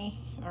many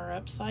are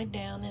upside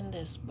down in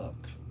this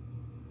book.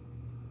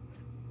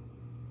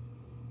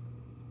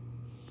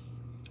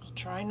 I'll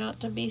try not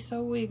to be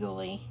so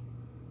wiggly.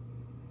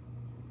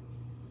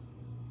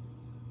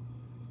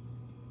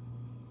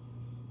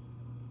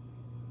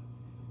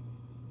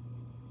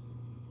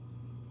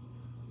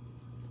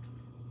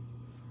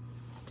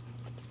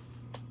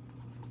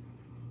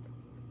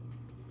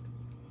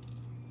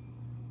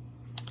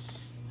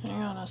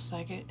 Hang on a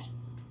second.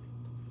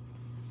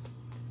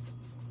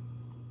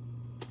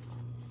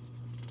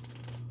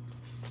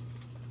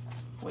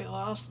 We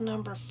lost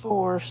number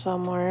 4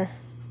 somewhere.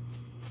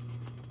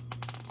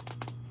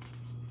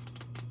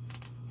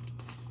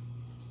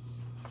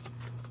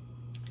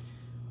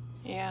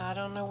 Yeah, I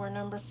don't know where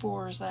number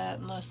 4 is at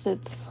unless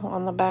it's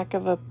on the back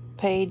of a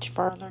page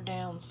farther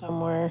down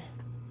somewhere.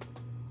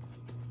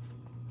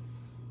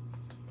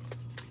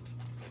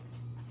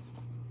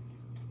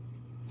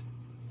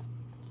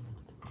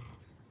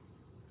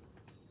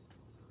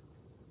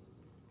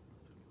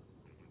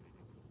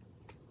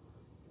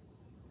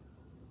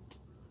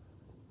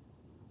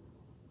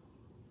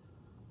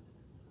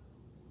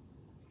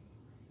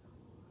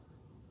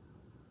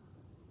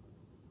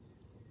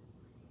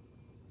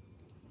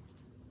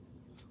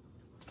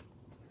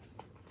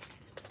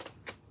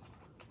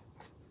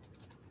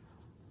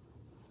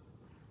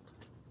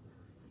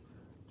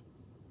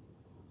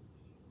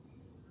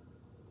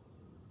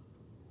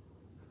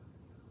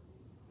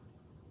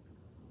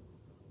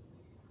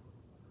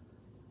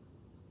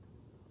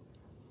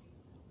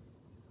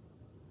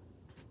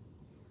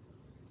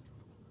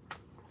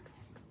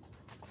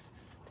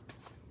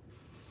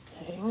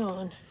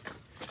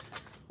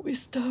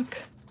 stuck.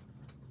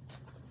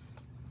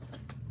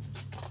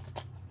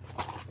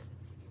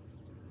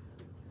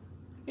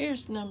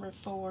 Here's number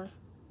 4.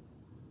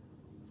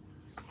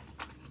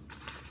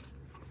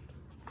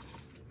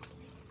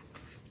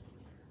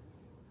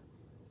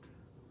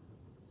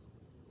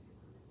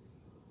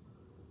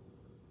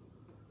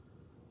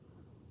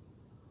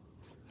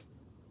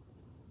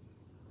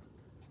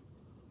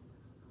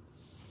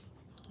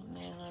 And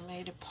then I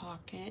made a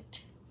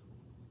pocket.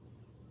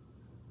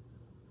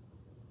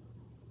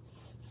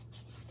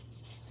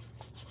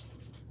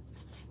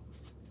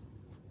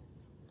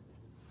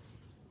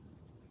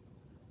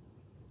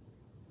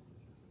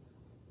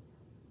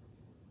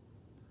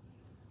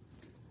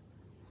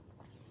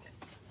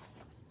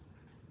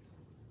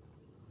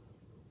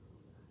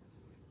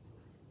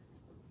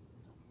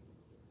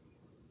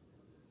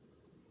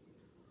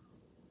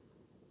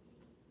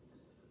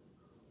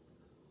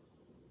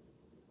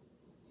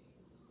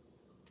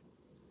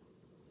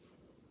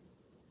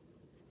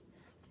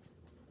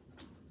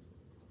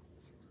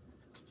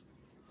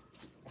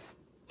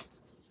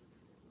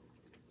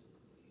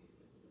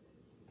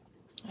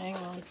 Hang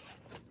on.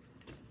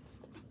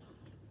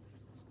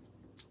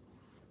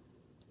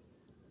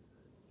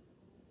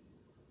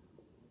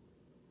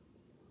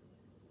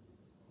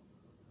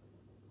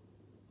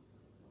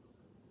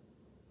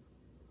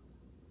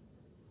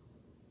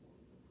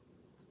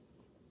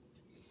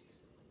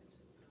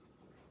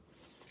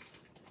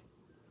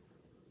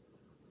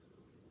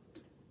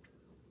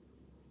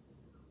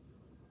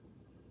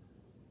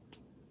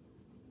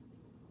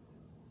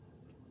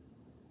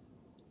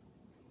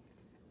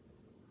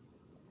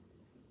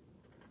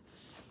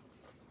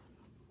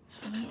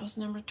 That was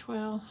number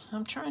 12.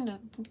 I'm trying to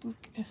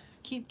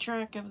keep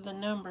track of the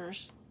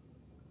numbers.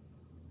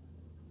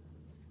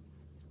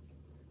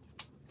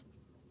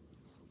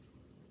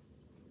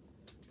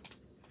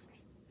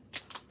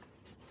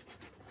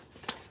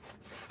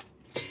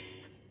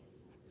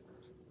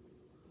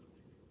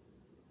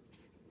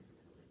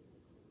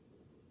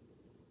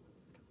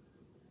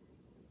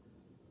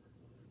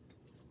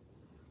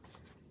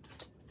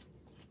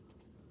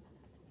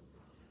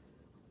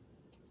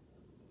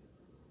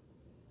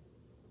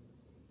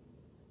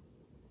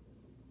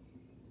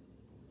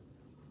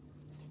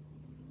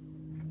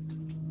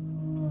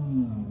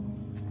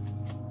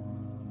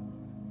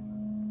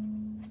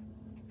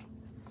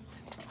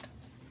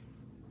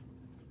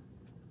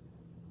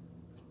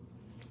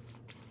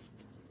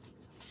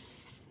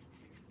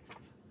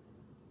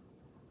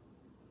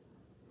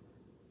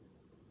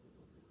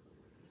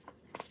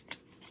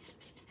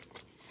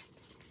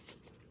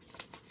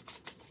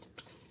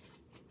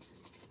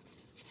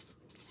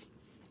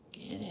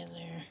 Get in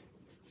there.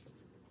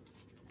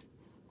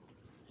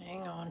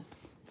 Hang on.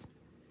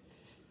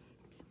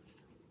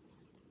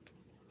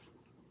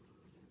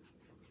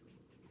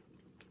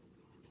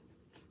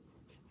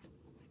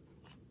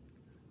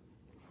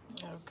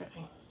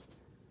 Okay.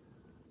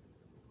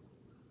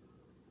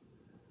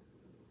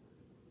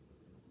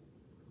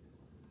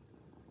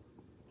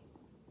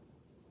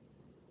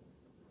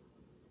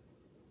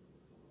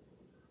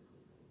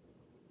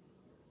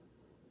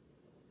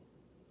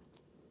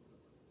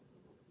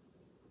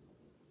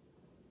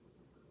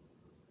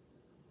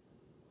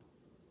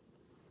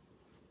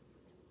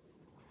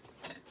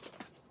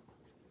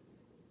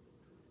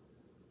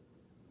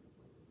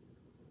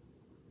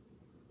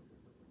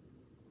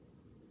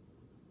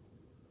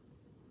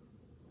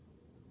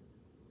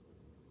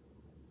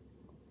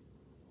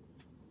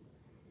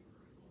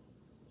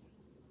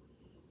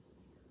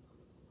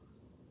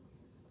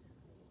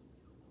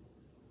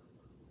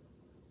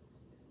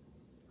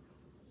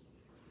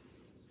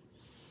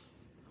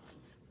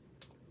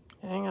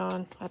 Hang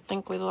on. I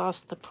think we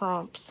lost the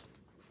prompts.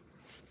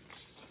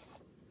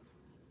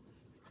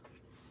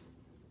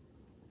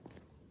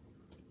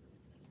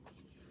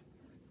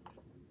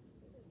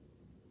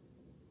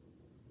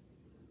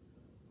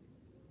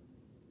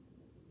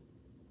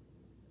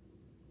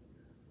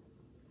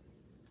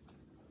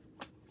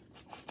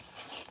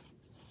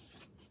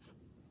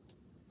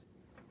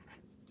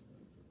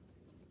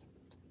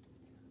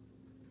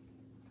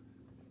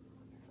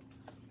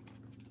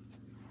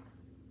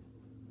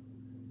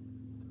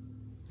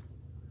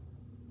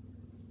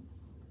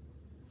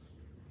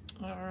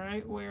 All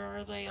right, where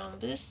are they on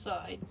this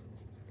side?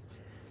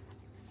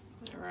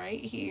 They're right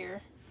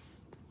here.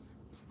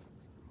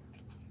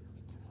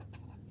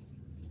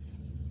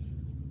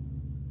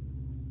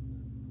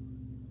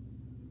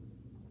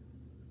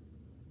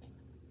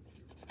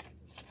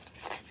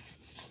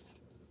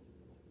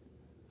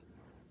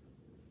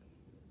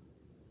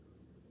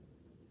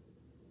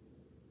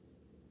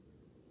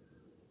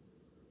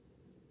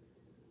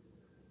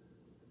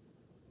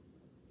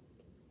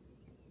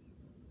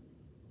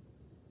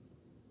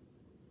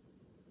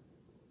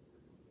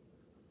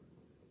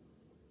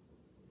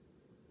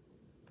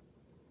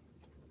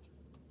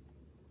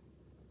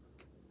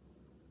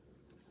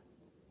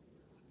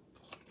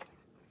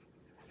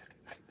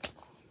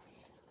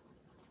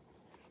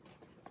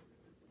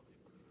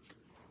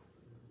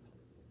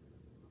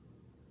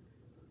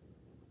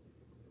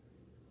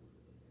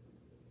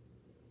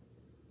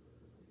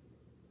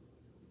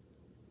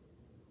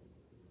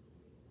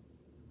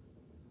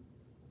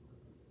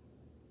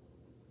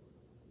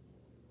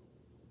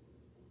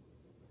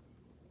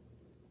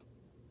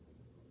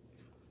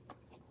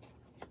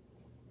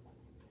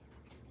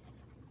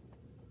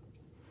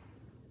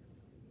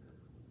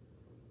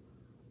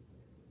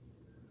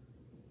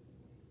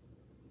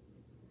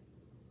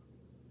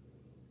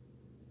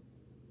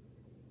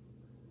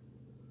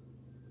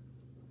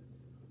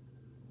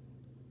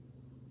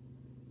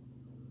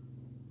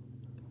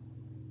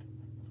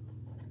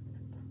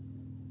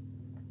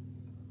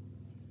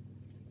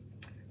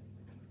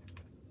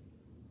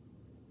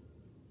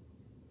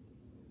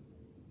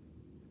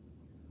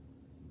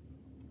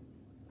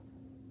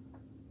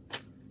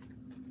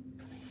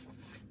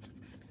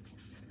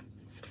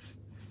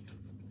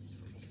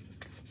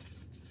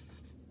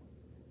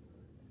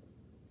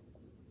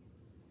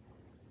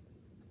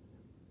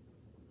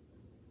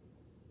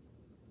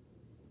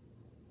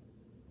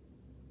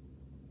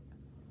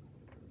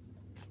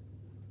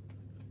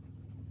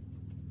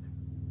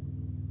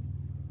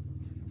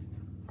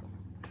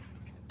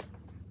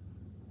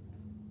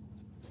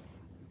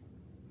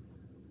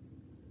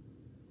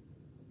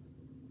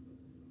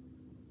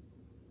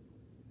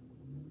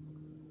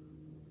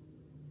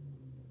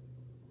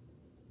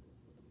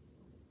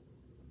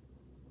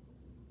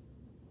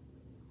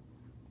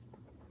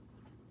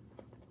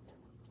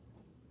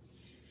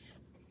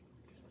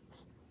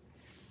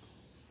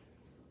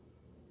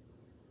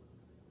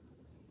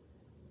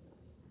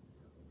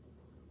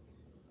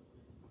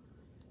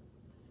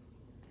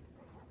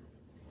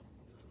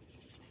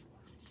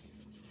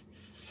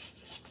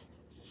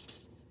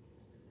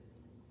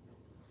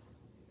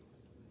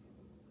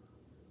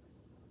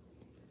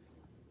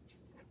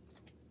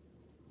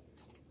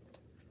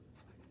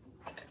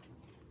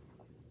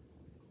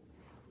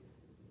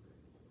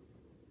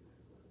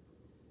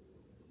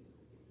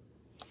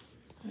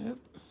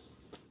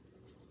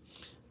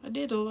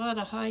 did a lot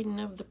of hiding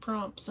of the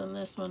prompts in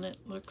this one, it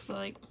looks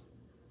like.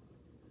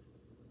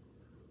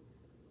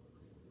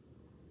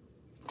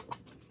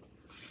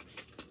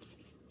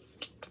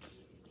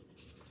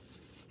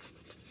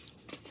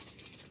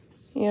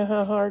 You know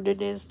how hard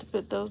it is to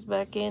put those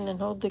back in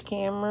and hold the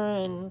camera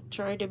and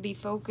try to be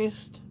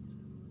focused?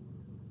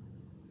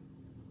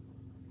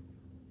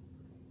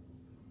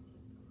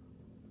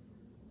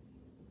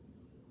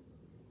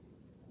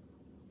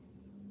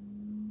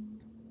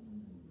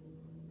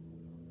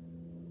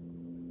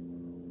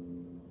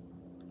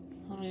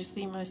 You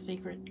see my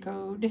secret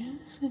code?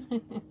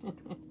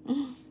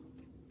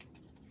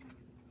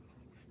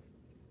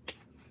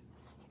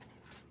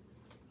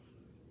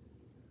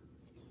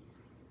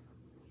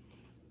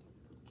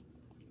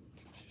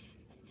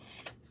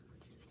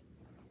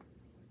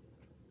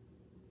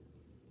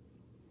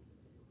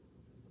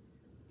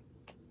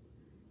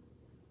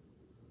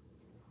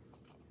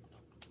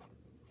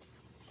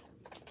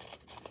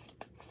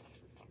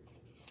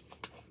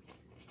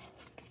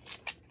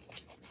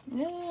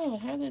 No,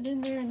 I had it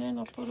in there and then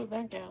I'll put it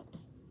back out.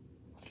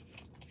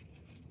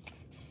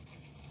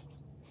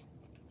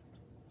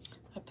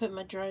 I put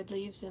my dried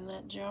leaves in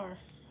that jar.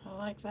 I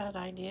like that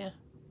idea.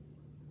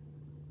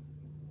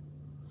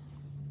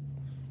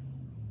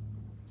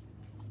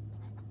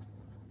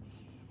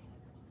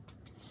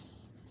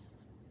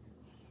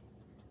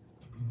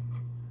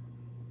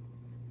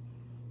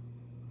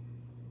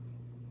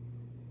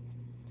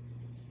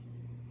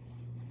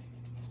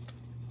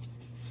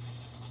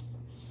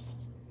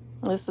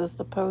 This is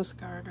the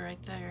postcard right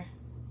there.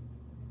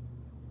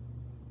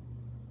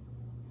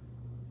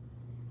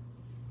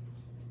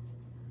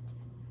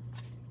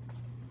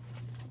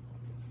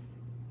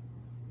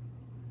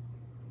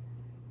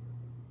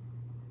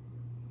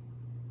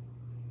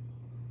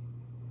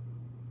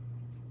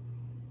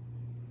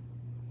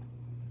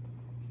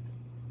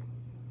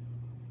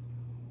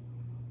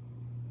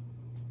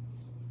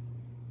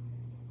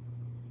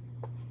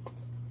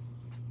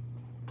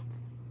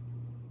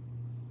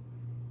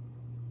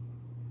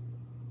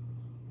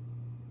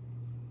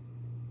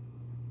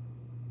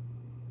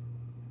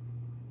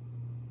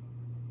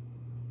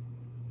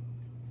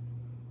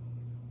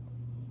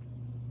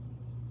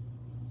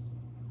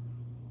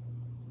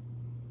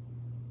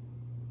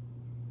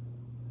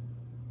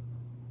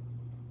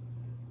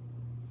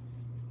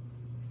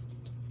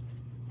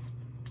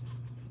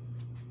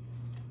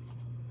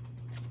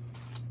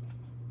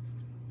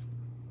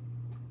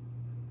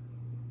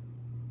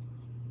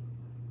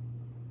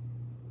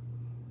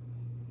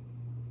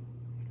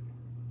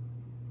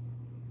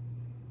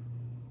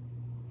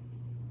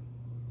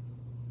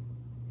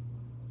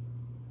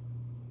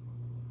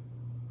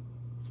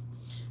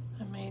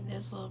 I made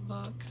this little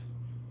book.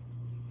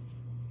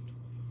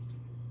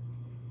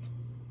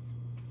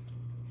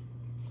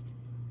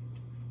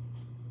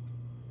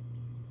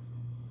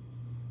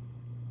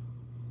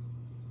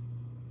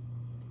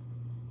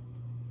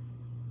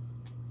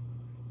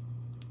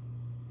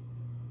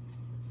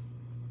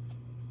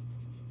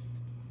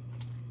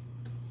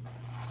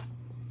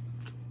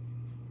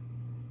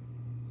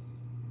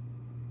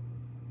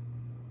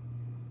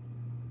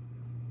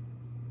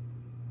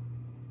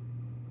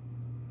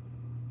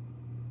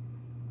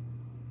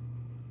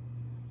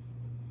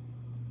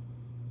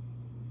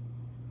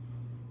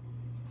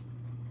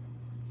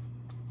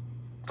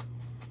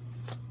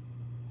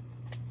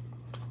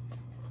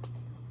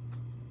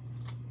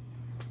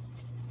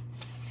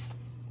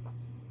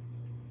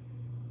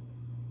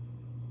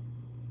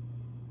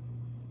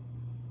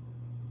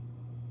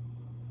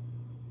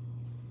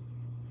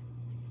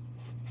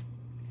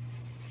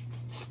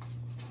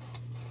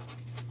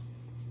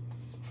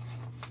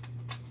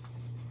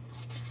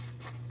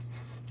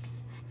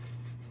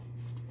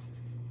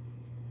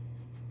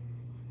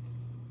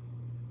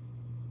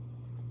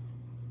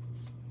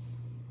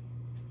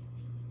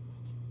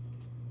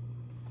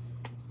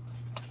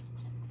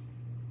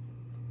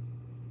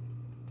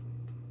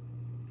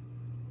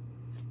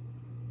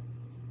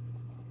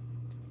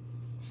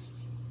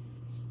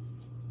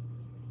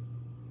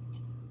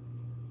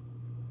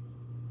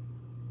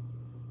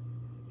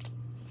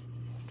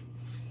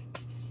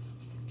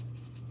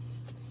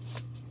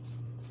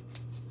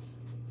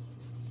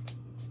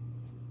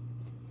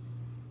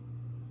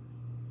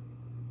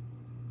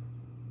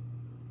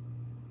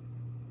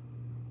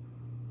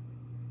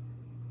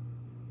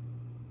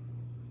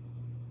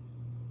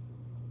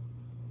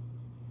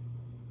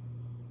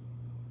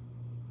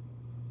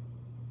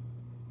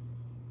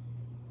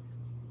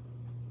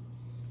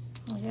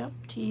 Yep,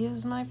 tea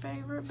is my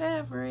favorite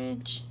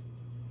beverage.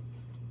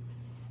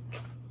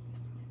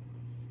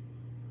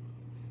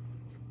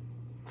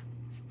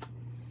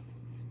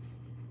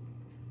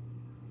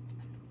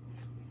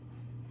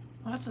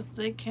 That's a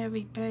thick,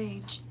 heavy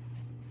page.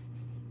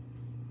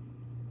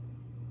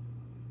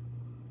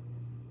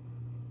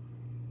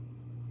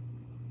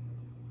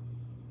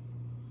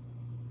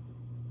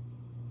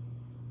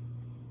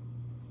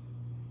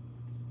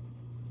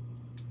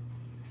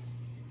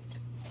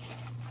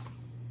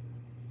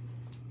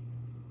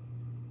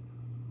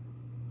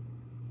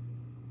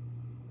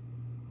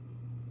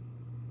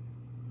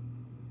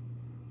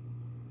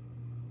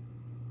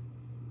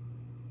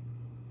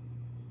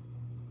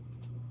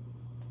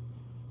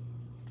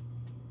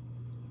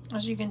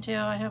 As you can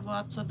tell, I have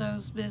lots of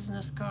those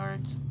business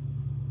cards.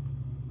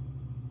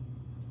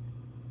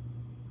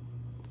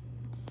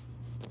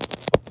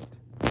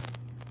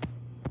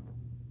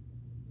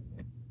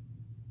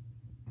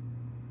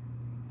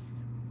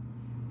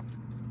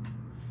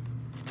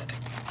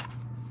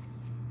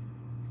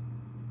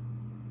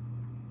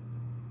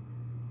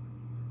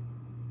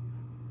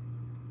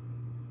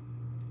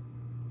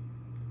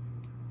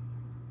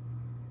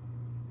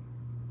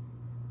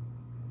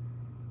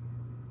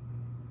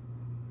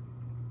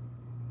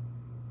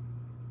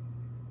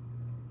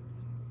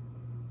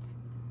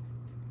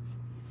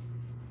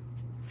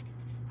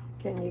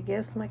 Can you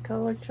guess my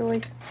color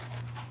choice?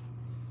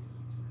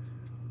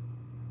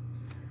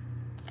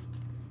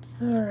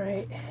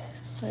 Alright,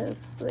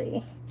 let's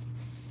see.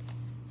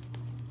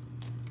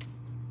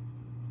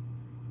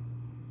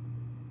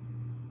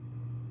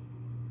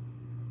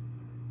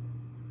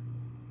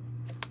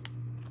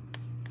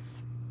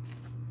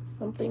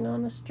 Something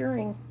on a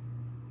string.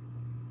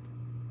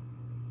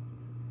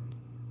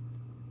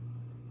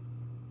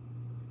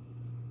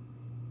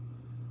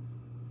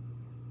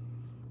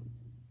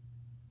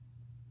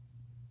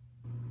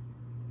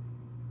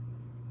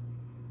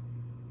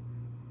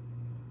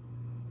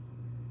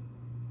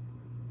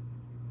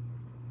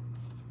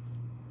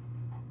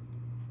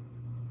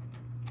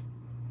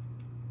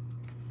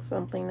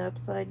 Something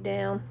upside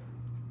down.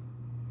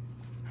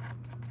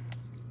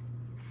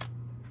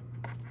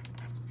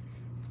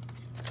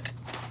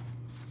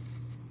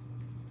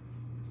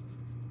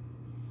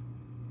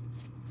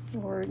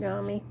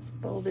 Origami,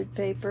 folded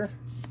paper.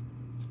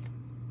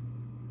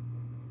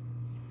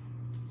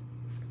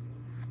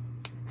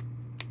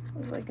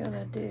 What was I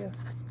gonna do?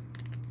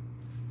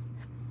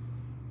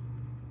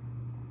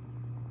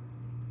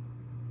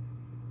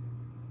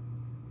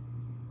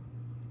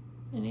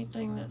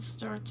 Anything that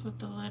starts with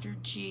the letter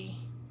G.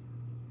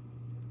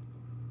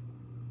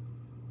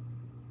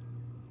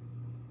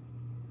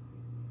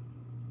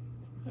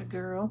 A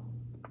girl.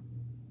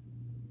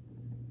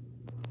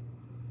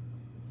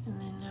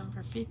 And then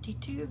number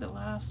 52, the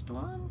last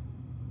one.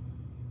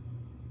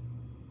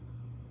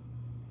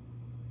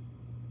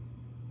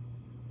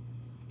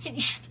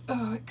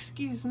 Oh,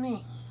 excuse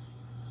me.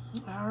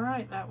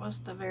 Alright, that was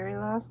the very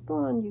last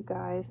one, you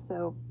guys.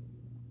 So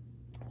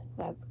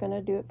that's going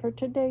to do it for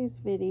today's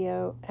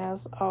video.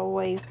 As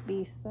always,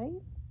 be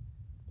safe.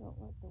 Don't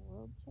let the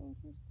world change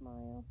your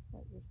smile.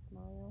 Let your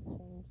smile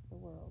change the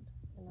world.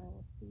 And I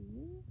will see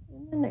you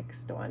in the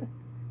next one.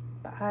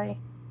 Bye.